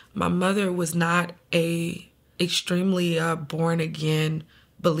because my mother was not a extremely born-again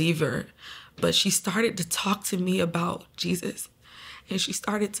believer, but she started to talk to me about Jesus. And she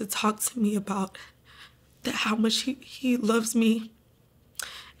started to talk to me about how much he loves me.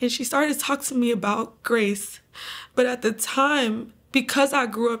 And she started to talk to me about grace. But at the time, because I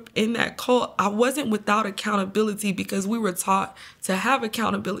grew up in that cult, I wasn't without accountability because we were taught to have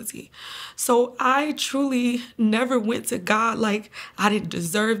accountability. So I truly never went to God like, I didn't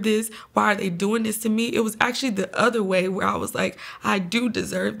deserve this. Why are they doing this to me? It was actually the other way where I was like, I do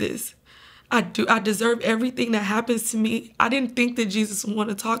deserve this. I deserve everything that happens to me. I didn't think that Jesus would want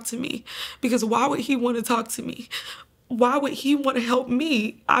to talk to me because why would he want to talk to me? Why would he want to help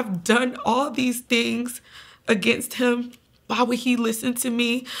me? I've done all these things against him. Why would he listen to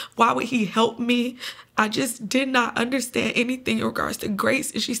me? Why would he help me? I just did not understand anything in regards to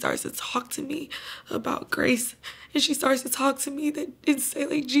grace. And she starts to talk to me about grace. And she starts to talk to me and say,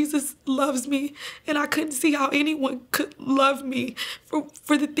 like, Jesus loves me. And I couldn't see how anyone could love me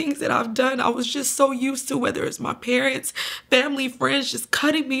for the things that I've done. I was just so used to, whether it's my parents, family, friends, just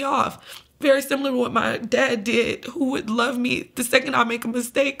cutting me off. Very similar to what my dad did, who would love me the second I make a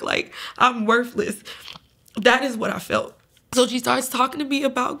mistake. Like, I'm worthless. That is what I felt. So she starts talking to me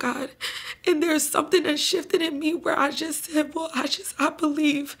about God. And there's something that shifted in me where I just said, well, I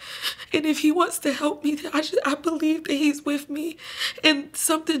believe. And if he wants to help me, then I believe that he's with me. And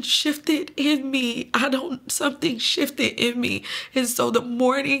something shifted in me. Something shifted in me. And so the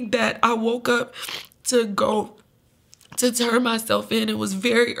morning that I woke up to go to turn myself in, it was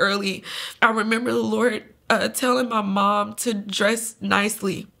very early. I remember the Lord telling my mom to dress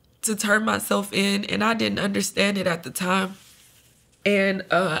nicely, to turn myself in, and I didn't understand it at the time. And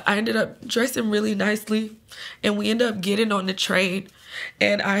I ended up dressing really nicely, and we ended up getting on the train,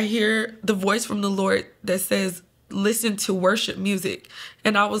 and I hear the voice from the Lord that says, listen to worship music.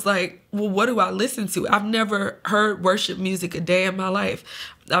 And I was like, well, what do I listen to? I've never heard worship music a day in my life.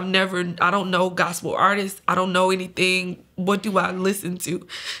 I don't know gospel artists. I don't know anything. What do I listen to?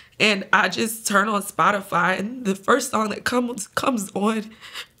 And I just turn on Spotify, and the first song that comes on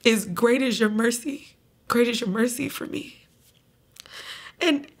is Great Is Your Mercy. Great is your mercy for me.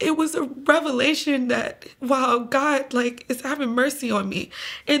 And it was a revelation that, wow, God, is having mercy on me.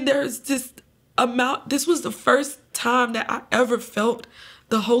 And there's this this was the first time that I ever felt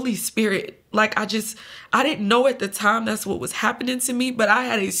the Holy Spirit. I didn't know at the time that's what was happening to me, but I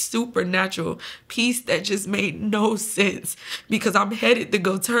had a supernatural peace that just made no sense because I'm headed to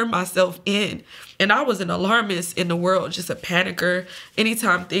go turn myself in. And I was an alarmist in the world, just a panicker.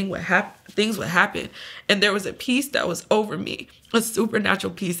 Anytime things would happen. And there was a peace that was over me, a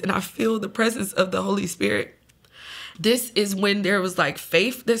supernatural peace. And I feel the presence of the Holy Spirit. This is when there was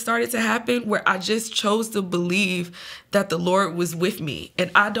faith that started to happen, where I just chose to believe that the Lord was with me.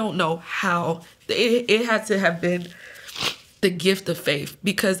 And I don't know how. It had to have been the gift of faith,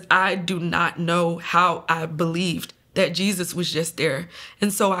 because I do not know how I believed that Jesus was just there.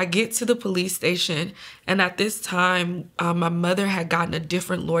 And so I get to the police station, and at this time, my mother had gotten a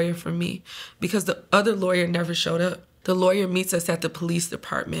different lawyer for me because the other lawyer never showed up. The lawyer meets us at the police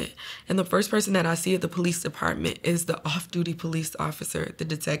department, and the first person that I see at the police department is the off-duty police officer, the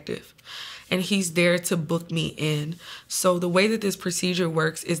detective, and he's there to book me in. So the way that this procedure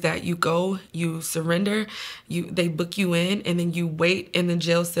works is that you go, you surrender, they book you in, and then you wait in the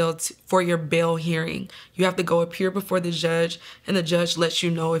jail cell for your bail hearing. You have to go appear before the judge, and the judge lets you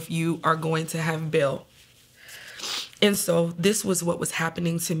know if you are going to have bail. And so this was what was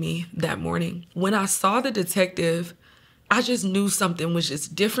happening to me that morning. When I saw the detective, I just knew something was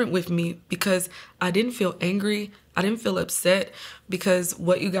just different with me, because I didn't feel angry. I didn't feel upset, because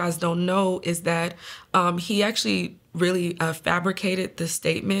what you guys don't know is that he actually really fabricated the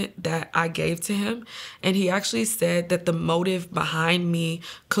statement that I gave to him. And he actually said that the motive behind me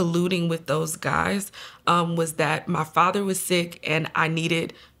colluding with those guys was that my father was sick and I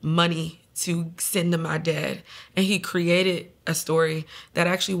needed money to send to my dad. And he created a story that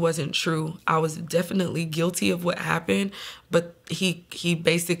actually wasn't true. I was definitely guilty of what happened, but he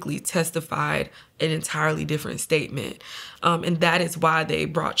basically testified an entirely different statement. And that is why they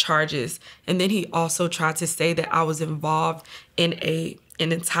brought charges. And then he also tried to say that I was involved in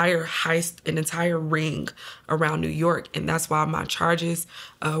an entire heist, an entire ring around New York. And that's why my charges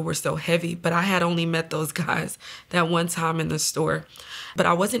were so heavy. But I had only met those guys that one time in the store. But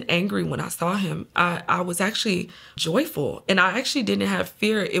I wasn't angry when I saw him. I was actually joyful, and I actually didn't have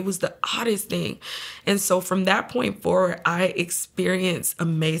fear. It was the oddest thing. And so from that point forward, I experienced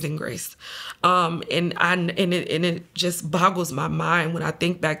amazing grace. And it just boggles my mind when I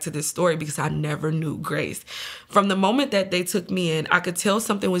think back to this story, because I never knew grace. From the moment that they took me in, I could tell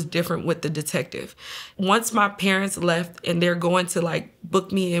something was different with the detective. Once my parents left and they're going to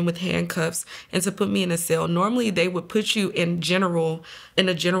book me in with handcuffs and to put me in a cell, normally they would put you in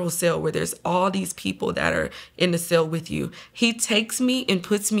a general cell where there's all these people that are in the cell with you. He takes me and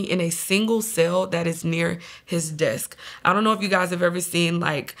puts me in a single cell that is near his desk. I don't know if you guys have ever seen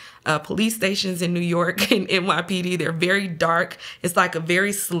police stations in New York and NYPD. They're very dark. It's like a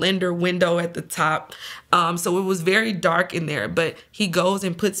very slender window at the top. So it was very dark in there, but he goes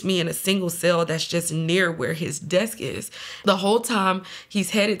and puts me in a single cell that's just near where his desk is. The whole time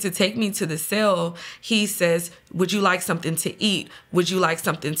he's headed to take me to the cell, he says, would you like something to eat? Would you like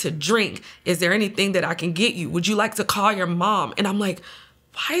something to drink? Is there anything that I can get you? Would you like to call your mom? And I'm like,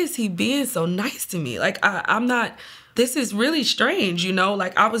 why is he being so nice to me? I'm not, this is really strange,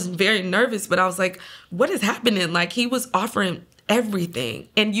 I was very nervous, but I was like, what is happening? He was offering everything.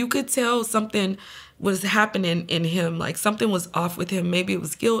 And you could tell something was happening in him, something was off with him. Maybe it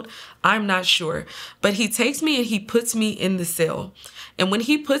was guilt. I'm not sure. But he takes me and he puts me in the cell. And when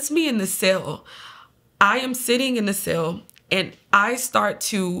he puts me in the cell, I am sitting in the cell and I start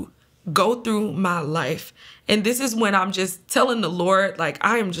to go through my life. And this is when I'm just telling the Lord, like,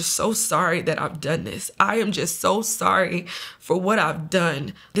 I am just so sorry that I've done this. I am just so sorry for what I've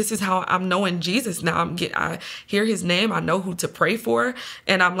done. This is how I'm knowing Jesus now. I hear his name. I know who to pray for.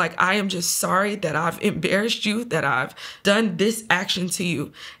 And I'm like, I am just sorry that I've embarrassed you, that I've done this action to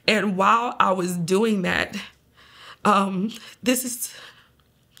you. And while I was doing that, this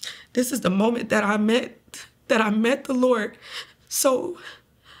is the moment that I met the Lord. So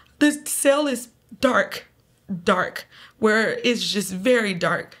the cell is dark, where it's just very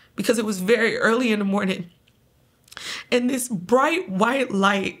dark because it was very early in the morning. And this bright white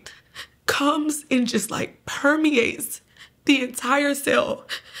light comes and just like permeates the entire cell.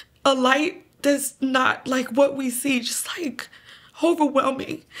 A light that's not like what we see, just like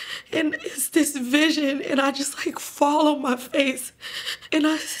overwhelming. And it's this vision, and I just like fall on my face and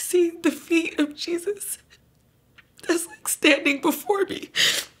I see the feet of Jesus that's like standing before me.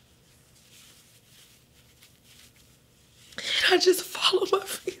 And I just fall on my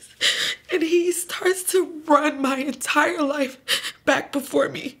face, and he starts to run my entire life back before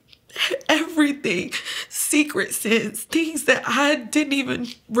me. Everything, secret sins, things that I didn't even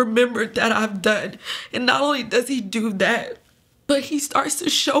remember that I've done. And not only does he do that, but he starts to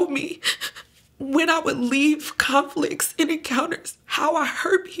show me when I would leave conflicts and encounters, how I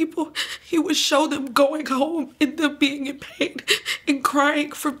hurt people. He would show them going home and them being in pain and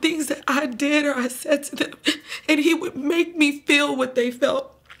crying for things that I did or I said to them. And he would make me feel what they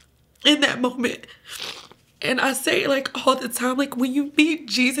felt in that moment. And I say like all the time, like when you meet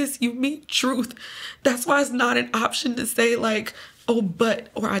Jesus, you meet truth. That's why it's not an option to say like, oh, but,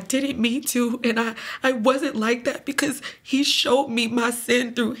 or I didn't mean to. And I wasn't like that, because he showed me my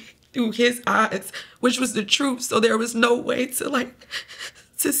sin through his eyes, which was the truth. So there was no way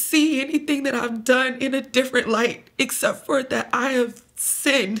to see anything that I've done in a different light, except for that I have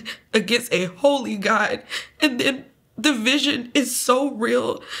sinned against a holy God. And then the vision is so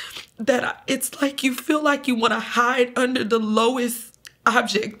real that it's like you feel like you want to hide under the lowest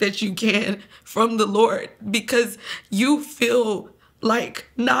object that you can from the Lord, because you feel like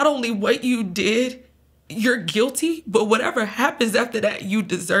not only what you did, you're guilty, but whatever happens after that, you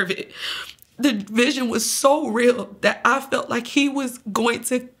deserve it. The vision was so real that I felt like he was going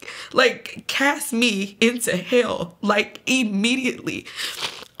to like cast me into hell, like immediately.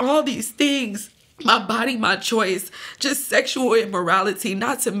 All these things, my body, my choice, just sexual immorality,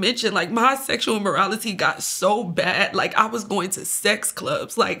 not to mention like my sexual immorality got so bad. Like I was going to sex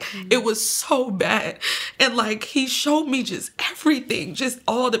clubs, like it was so bad. And like he showed me just everything, just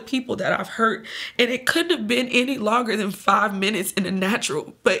all the people that I've hurt. And it couldn't have been any longer than 5 minutes in the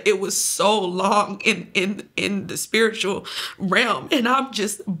natural, but it was so long in the spiritual realm. And I'm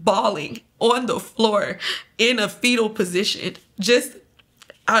just bawling on the floor in a fetal position, just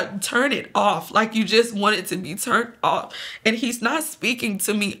I turn it off, like you just want it to be turned off. And he's not speaking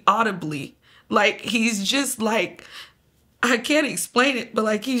to me audibly. Like he's just like, I can't explain it, but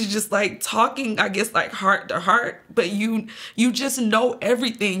like he's just like talking, I guess like heart to heart. But you just know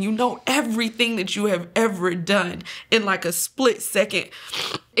everything. You know everything that you have ever done in like a split second.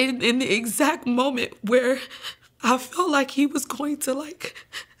 In the exact moment where I felt like he was going to like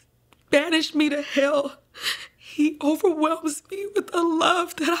banish me to hell, he overwhelms me with a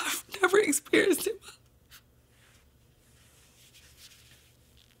love that I've never experienced in my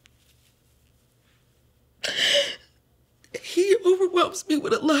life. He overwhelms me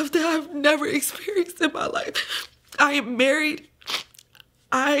with a love that I've never experienced in my life. I am married.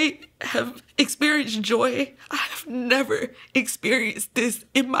 I have experienced joy. I have never experienced this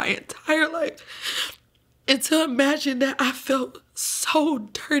in my entire life. And to imagine that I felt so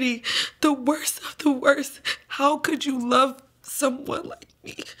dirty, the worst of the worst. How could you love someone like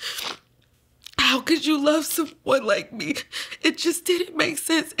me? How could you love someone like me? It just didn't make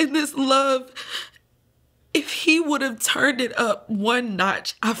sense. And this love, if he would have turned it up one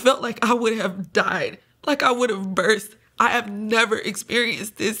notch, I felt like I would have died, like I would have burst. I have never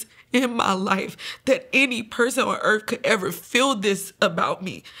experienced this in my life, that any person on earth could ever feel this about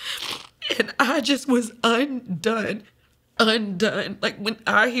me. And I just was undone. Like when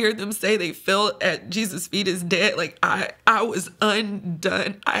I hear them say they fell at Jesus' feet as dead, like I was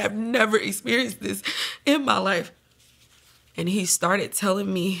undone. I have never experienced this in my life. And he started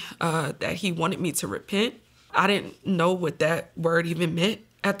telling me that he wanted me to repent. I didn't know what that word even meant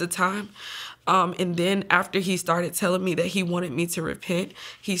at the time. And then after he started telling me that he wanted me to repent,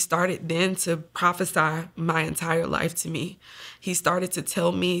 he started then to prophesy my entire life to me. He started to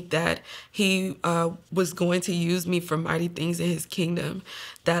tell me that he was going to use me for mighty things in his kingdom,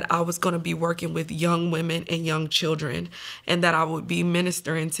 that I was going to be working with young women and young children, and that I would be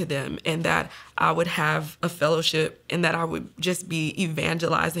ministering to them, and that I would have a fellowship, and that I would just be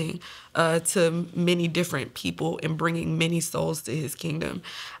evangelizing to many different people and bringing many souls to his kingdom.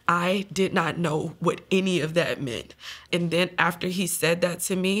 I did not know what any of that meant. And then after he said that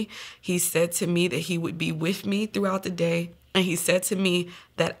to me, he said to me that he would be with me throughout the day. And he said to me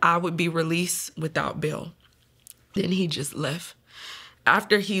that I would be released without bail. Then he just left.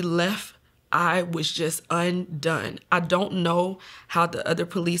 After he left, I was just undone. I don't know how the other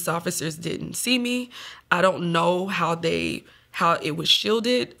police officers didn't see me. I don't know how it was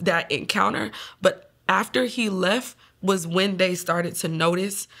shielded, that encounter. But after he left was when they started to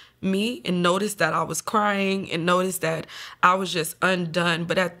notice me and notice that I was crying and notice that I was just undone.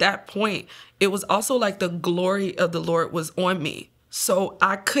 But at that point, it was also like the glory of the Lord was on me. So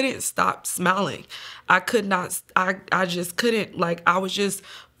I couldn't stop smiling. I just couldn't, like, I was just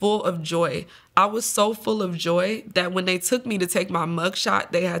full of joy. I was so full of joy that when they took me to take my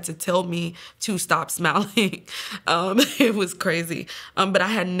mugshot, they had to tell me to stop smiling. It was crazy. But I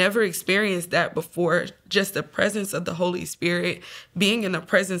had never experienced that before. Just the presence of the Holy Spirit, being in the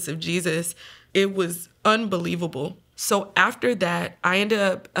presence of Jesus, it was unbelievable. So after that, I ended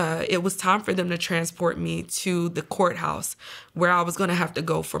up, it was time for them to transport me to the courthouse where I was going to have to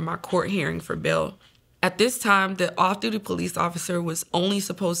go for my court hearing for bail. At this time, the off-duty police officer was only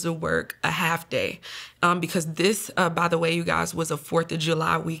supposed to work a half day because this, by the way, you guys, was a 4th of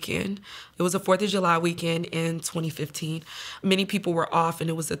July weekend. It was a 4th of July weekend in 2015. Many people were off and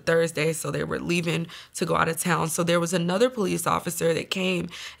it was a Thursday, so they were leaving to go out of town. So there was another police officer that came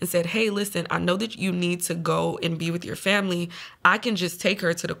and said, hey, listen, I know that you need to go and be with your family. I can just take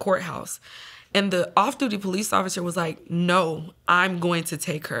her to the courthouse. And the off-duty police officer was like, no, I'm going to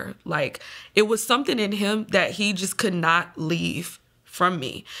take her. Like, it was something in him that he just could not leave from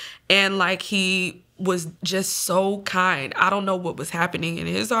me. And like, he was just so kind. I don't know what was happening in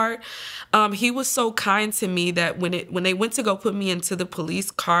his heart. He was so kind to me that when they went to go put me into the police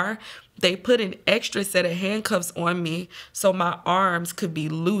car, they put an extra set of handcuffs on me so my arms could be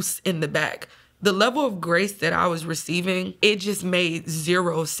loose in the back. The level of grace that I was receiving, it just made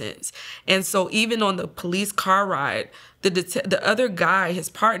zero sense. And so even on the police car ride, the other guy, his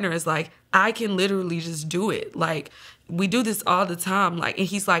partner, is like, I can literally just do it. Like, we do this all the time. Like, and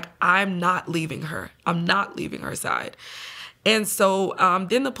he's like, I'm not leaving her. I'm not leaving her side. And so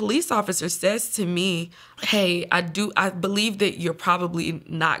then the police officer says to me, hey, I believe that you're probably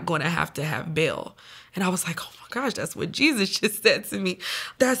not going to have bail. And I was like, oh my gosh, that's what Jesus just said to me.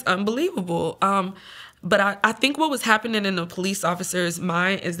 That's unbelievable. But I think what was happening in the police officer's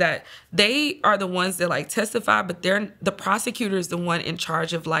mind is that they are the ones that like testify, but the prosecutor is the one in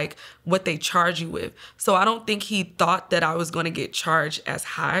charge of like what they charge you with. So I don't think he thought that I was going to get charged as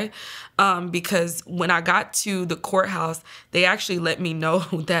high. Because when I got to the courthouse, they actually let me know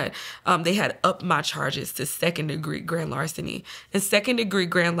that they had upped my charges to second-degree grand larceny. And second-degree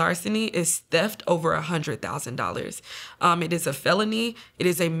grand larceny is theft over $100,000. It is a felony. It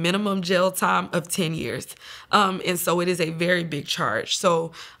is a minimum jail time of 10 years. And so it is a very big charge.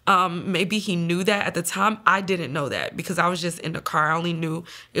 So maybe he knew that at the time. I didn't know that because I was just in the car. I only knew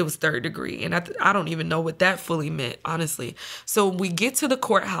it was third degree. And I don't even know what that fully meant, honestly. So we get to the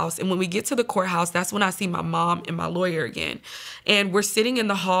courthouse. And when we get to the courthouse, that's when I see my mom and my lawyer again. And we're sitting in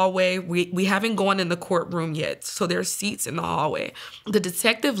the hallway. We haven't gone in the courtroom yet. So there's seats in the hallway. The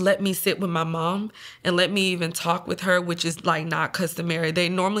detective let me sit with my mom and let me even talk with her, which is like not customary. They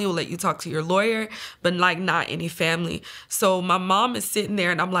normally will let you talk to your lawyer, but like not any family. So my mom is sitting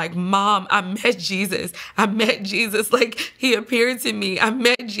there and I'm like, Mom, I met Jesus. I met Jesus. Like, he appeared to me. I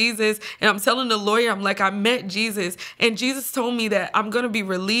met Jesus. And I'm telling the lawyer, I'm like, I met Jesus. And Jesus told me that I'm going to be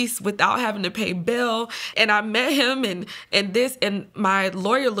released without having to pay bail. And I met him and this. And my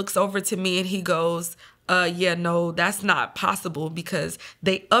lawyer looks over to me and he goes, yeah, no, that's not possible because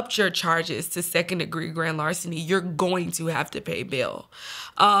they upped your charges to second-degree grand larceny. You're going to have to pay bail.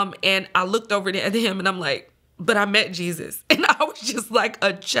 And I looked over at him and I'm like, but I met Jesus. And I was just like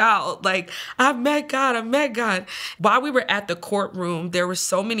a child. Like, I met God. I met God. While we were at the courtroom, there were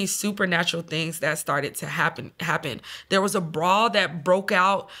so many supernatural things that started to happen. There was a brawl that broke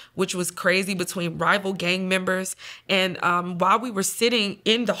out, which was crazy, between rival gang members. And while we were sitting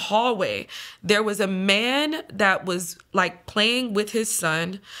in the hallway, there was a man that was like playing with his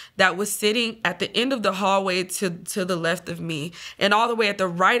son that was sitting at the end of the hallway to the left of me. And all the way at the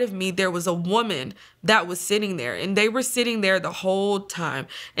right of me, there was a woman that was sitting there. And they were sitting there the whole time.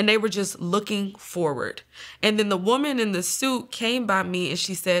 And they were just looking forward. And then the woman in the suit came by me and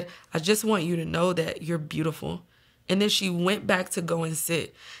she said, I just want you to know that you're beautiful. And then she went back to go and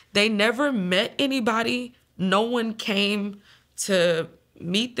sit. They never met anybody. No one came to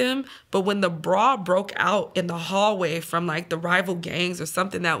meet them. But when the brawl broke out in the hallway from like the rival gangs or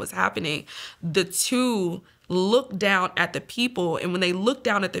something that was happening, the two looked down at the people. And when they looked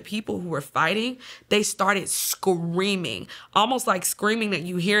down at the people who were fighting, they started screaming, almost like screaming that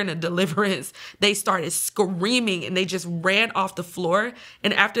you hear in a deliverance. They started screaming and they just ran off the floor.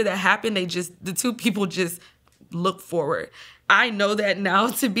 And after that happened, the two people just looked forward. I know that now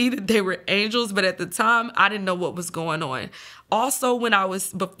to be that they were angels, but at the time, I didn't know what was going on. Also,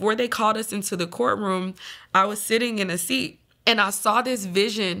 before they called us into the courtroom, I was sitting in a seat and I saw this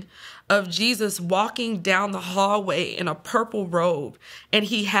vision of Jesus walking down the hallway in a purple robe. And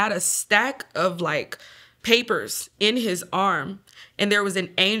he had a stack of like papers in his arm. And there was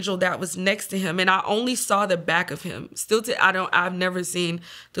an angel that was next to him. And I only saw the back of him. I've never seen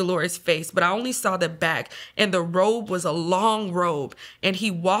the Lord's face, but I only saw the back. And the robe was a long robe. And he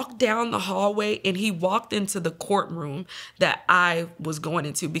walked down the hallway and he walked into the courtroom that I was going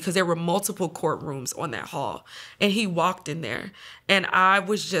into, because there were multiple courtrooms on that hall. And he walked in there. And I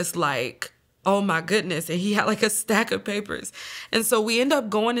was just like, oh my goodness. And he had like a stack of papers. And so we end up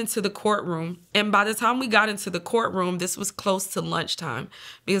going into the courtroom. And by the time we got into the courtroom, this was close to lunchtime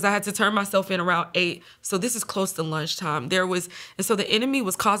because I had to turn myself in around 8. So this is close to lunchtime. And so the enemy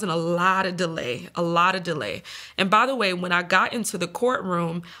was causing a lot of delay. And by the way, when I got into the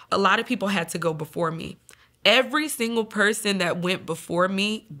courtroom, a lot of people had to go before me. Every single person that went before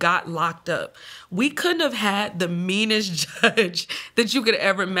me got locked up. We couldn't have had the meanest judge that you could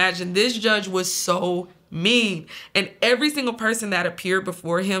ever imagine. This judge was so mean. And every single person that appeared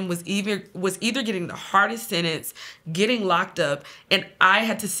before him was either getting the hardest sentence, getting locked up, and I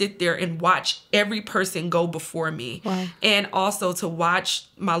had to sit there and watch every person go before me. Wow. And also to watch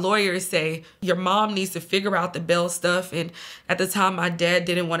my lawyer say, your mom needs to figure out the bail stuff. And at the time, my dad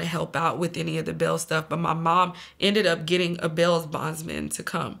didn't want to help out with any of the bail stuff, but my mom ended up getting a bail bondsman to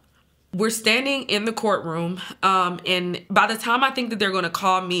come. We're standing in the courtroom, and by the time I think that they're going to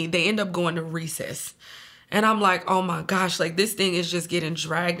call me, they end up going to recess. And I'm like, oh my gosh, like this thing is just getting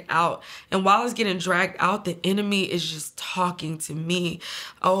dragged out. And while it's getting dragged out, the enemy is just talking to me.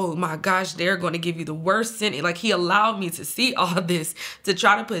 Oh my gosh, they're going to give you the worst sentence. Like he allowed me to see all this to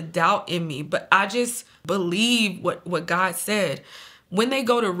try to put doubt in me. But I just believe what God said. When they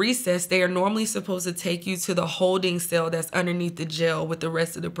go to recess, they are normally supposed to take you to the holding cell that's underneath the jail with the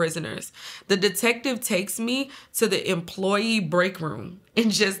rest of the prisoners. The detective takes me to the employee break room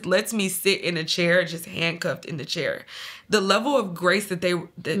and just lets me sit in a chair, just handcuffed in the chair. The level of grace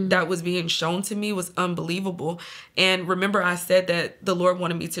that was being shown to me was unbelievable. And remember, I said that the Lord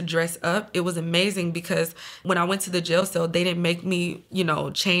wanted me to dress up. It was amazing because when I went to the jail cell, they didn't make me,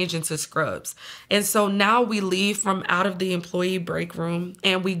 change into scrubs. And so now we leave from out of the employee break room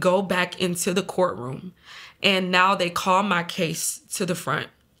and we go back into the courtroom. And now they call my case to the front.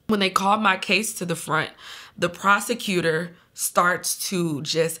 When they call my case to the front, the prosecutor starts to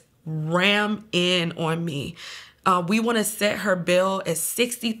just ram in on me. We want to set her bail at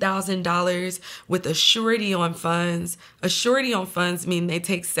 $60,000 with a surety on funds. A surety on funds mean they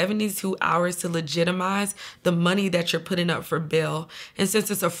take 72 hours to legitimize the money that you're putting up for bail. And since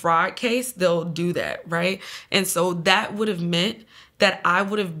it's a fraud case, they'll do that, right? And so that would have meant that I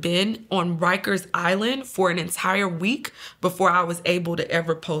would have been on Rikers Island for an entire week before I was able to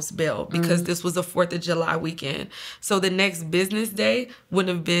ever post bail because this was a 4th of July weekend. So the next business day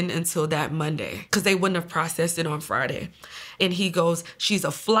wouldn't have been until that Monday because they wouldn't have processed it on Friday. And he goes, she's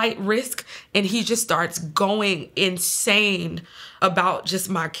a flight risk. And he just starts going insane about just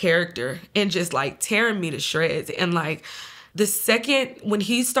my character and just like tearing me to shreds. And like the second when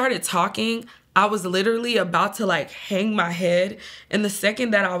he started talking, I was literally about to like hang my head. And the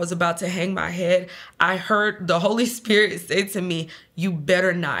second that I was about to hang my head, I heard the Holy Spirit say to me, you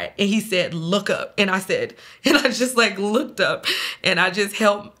better not. And he said, look up. And I just like looked up and I just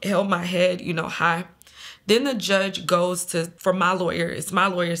held my head, high. Then the judge goes for my lawyer. It's my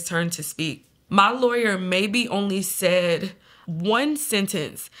lawyer's turn to speak. My lawyer maybe only said one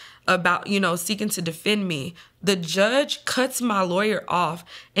sentence about, seeking to defend me. The judge cuts my lawyer off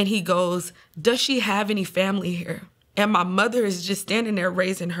and he goes, does she have any family here? And my mother is just standing there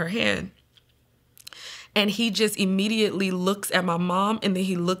raising her hand. And he just immediately looks at my mom and then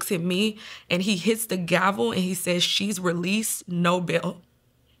he looks at me and he hits the gavel and he says, she's released, no bail.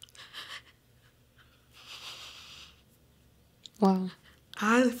 Wow.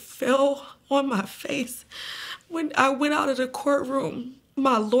 I fell on my face when I went out of the courtroom.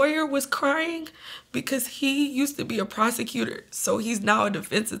 My lawyer was crying because he used to be a prosecutor, so he's now a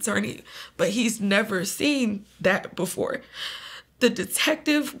defense attorney, but he's never seen that before. The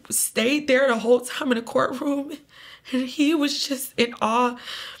detective stayed there the whole time in the courtroom, and he was just in awe.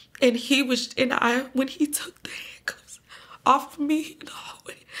 And when he took the handcuffs off of me in the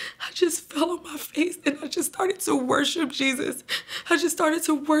hallway, I just fell on my face and I just started to worship Jesus. I just started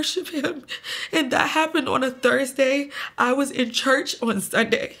to worship him. And that happened on a Thursday. I was in church on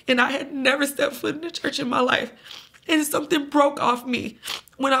Sunday and I had never stepped foot in the church in my life. And something broke off me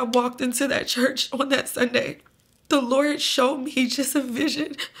when I walked into that church on that Sunday. The Lord showed me just a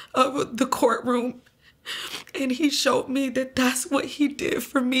vision of the courtroom. And he showed me that that's what he did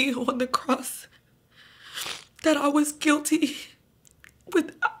for me on the cross. That I was guilty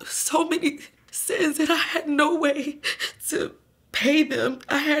with so many sins that I had no way to pay them.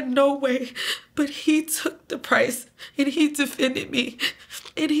 I had no way. But he took the price and he defended me.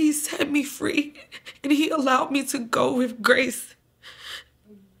 And he set me free. And he allowed me to go with grace.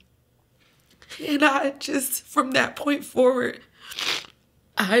 And from that point forward,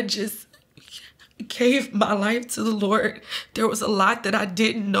 I just gave my life to the Lord. There was a lot that I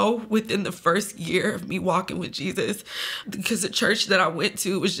didn't know within the first year of me walking with Jesus, because the church that I went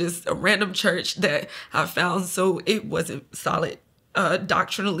to was just a random church that I found, so it wasn't solid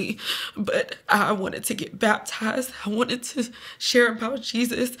doctrinally, but I wanted to get baptized. I wanted to share about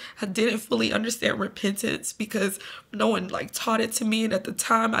Jesus. I didn't fully understand repentance because no one taught it to me, and at the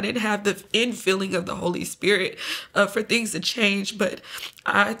time I didn't have the infilling of the Holy Spirit for things to change. But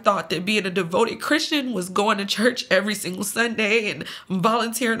I thought that being a devoted Christian was going to church every single Sunday and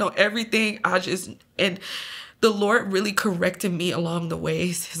volunteering on everything. And the Lord really corrected me along the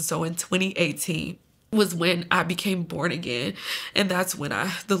ways. And so in 2018 was when I became born again. And that's when I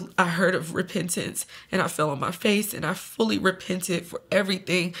heard of repentance, and I fell on my face and I fully repented for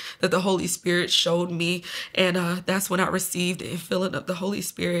everything that the Holy Spirit showed me. And that's when I received the infilling of the Holy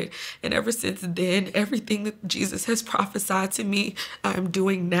Spirit. And ever since then, everything that Jesus has prophesied to me, I'm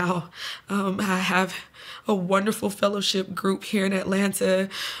doing now. I have a wonderful fellowship group here in Atlanta.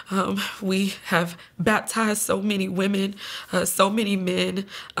 We have baptized so many women, so many men.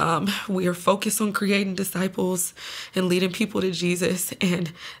 We are focused on creating disciples and leading people to Jesus.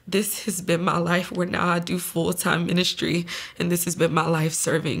 And this has been my life, where now I do full-time ministry, and this has been my life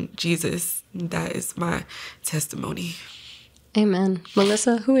serving Jesus. That is my testimony. Amen.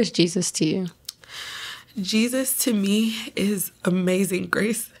 Malissa, who is Jesus to you? Jesus to me is amazing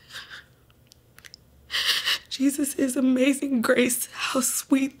grace. Jesus is amazing grace. How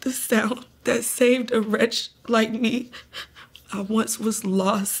sweet the sound that saved a wretch like me. I once was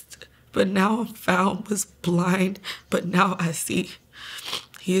lost, but now I'm found, was blind, but now I see.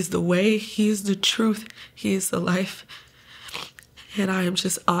 He is the way, he is the truth, he is the life. And I am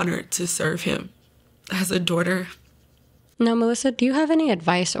just honored to serve him as a daughter. Now, Malissa, do you have any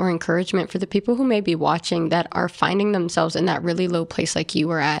advice or encouragement for the people who may be watching that are finding themselves in that really low place like you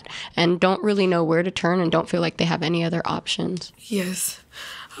were at and don't really know where to turn and don't feel like they have any other options? Yes.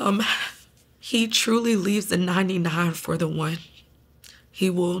 He truly leaves the 99 for the one.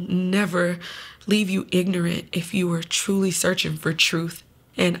 He will never leave you ignorant if you are truly searching for truth.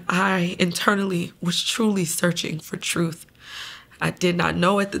 And I internally was truly searching for truth. I did not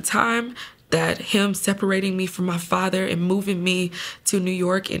know at the time that him separating me from my father and moving me to New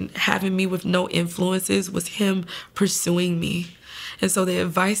York and having me with no influences was him pursuing me. And so the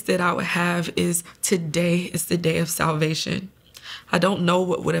advice that I would have is, today is the day of salvation. I don't know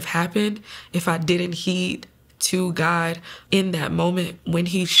what would have happened if I didn't heed to God in that moment when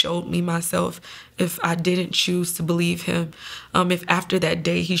he showed me myself, if I didn't choose to believe him, if after that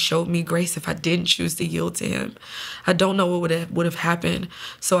day he showed me grace, if I didn't choose to yield to him. I don't know what would have happened.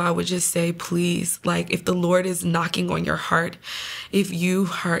 So I would just say, please, if the Lord is knocking on your heart, if you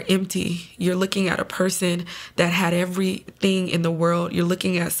are empty, you're looking at a person that had everything in the world. You're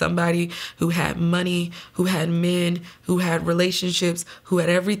looking at somebody who had money, who had men, who had relationships, who had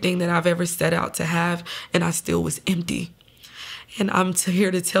everything that I've ever set out to have, and I still was empty. And I'm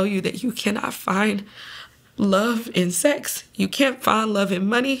here to tell you that you cannot find love in sex. You can't find love in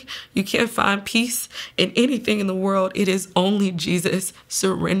money. You can't find peace in anything in the world. It is only Jesus.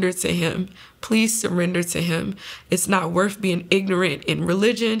 Surrender to him. Please surrender to him. It's not worth being ignorant in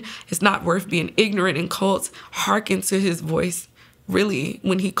religion. It's not worth being ignorant in cults. Hearken to his voice. Really,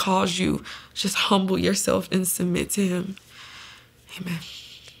 when he calls you, just humble yourself and submit to him. Amen.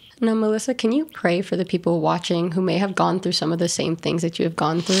 Now, Malissa, can you pray for the people watching who may have gone through some of the same things that you have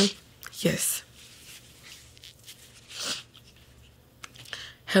gone through? Yes.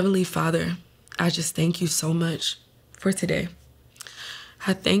 Heavenly Father, I just thank you so much for today.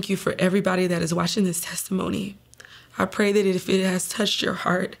 I thank you for everybody that is watching this testimony. I pray that if it has touched your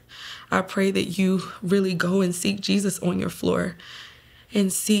heart, I pray that you really go and seek Jesus on your floor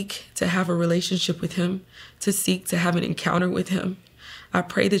and seek to have a relationship with him, to seek to have an encounter with him. I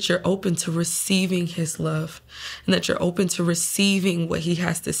pray that you're open to receiving his love and that you're open to receiving what he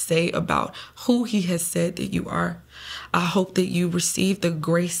has to say about who he has said that you are. I hope that you receive the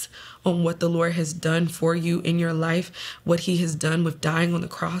grace on what the Lord has done for you in your life, what he has done with dying on the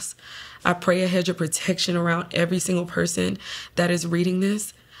cross. I pray a hedge of protection around every single person that is reading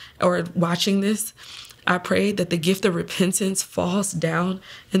this or watching this. I pray that the gift of repentance falls down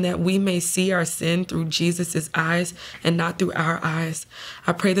and that we may see our sin through Jesus's eyes and not through our eyes.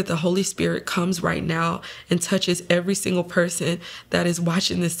 I pray that the Holy Spirit comes right now and touches every single person that is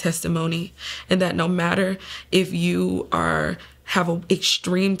watching this testimony, and that no matter if you have an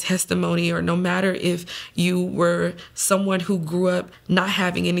extreme testimony, or no matter if you were someone who grew up not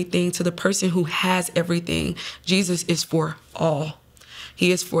having anything, to the person who has everything, Jesus is for all.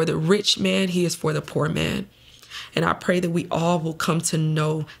 He is for the rich man. He is for the poor man. And I pray that we all will come to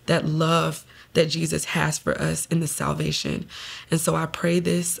know that love that Jesus has for us in the salvation. And so I pray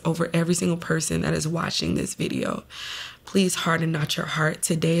this over every single person that is watching this video. Please harden not your heart.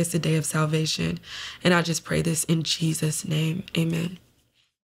 Today is the day of salvation. And I just pray this in Jesus' name. Amen.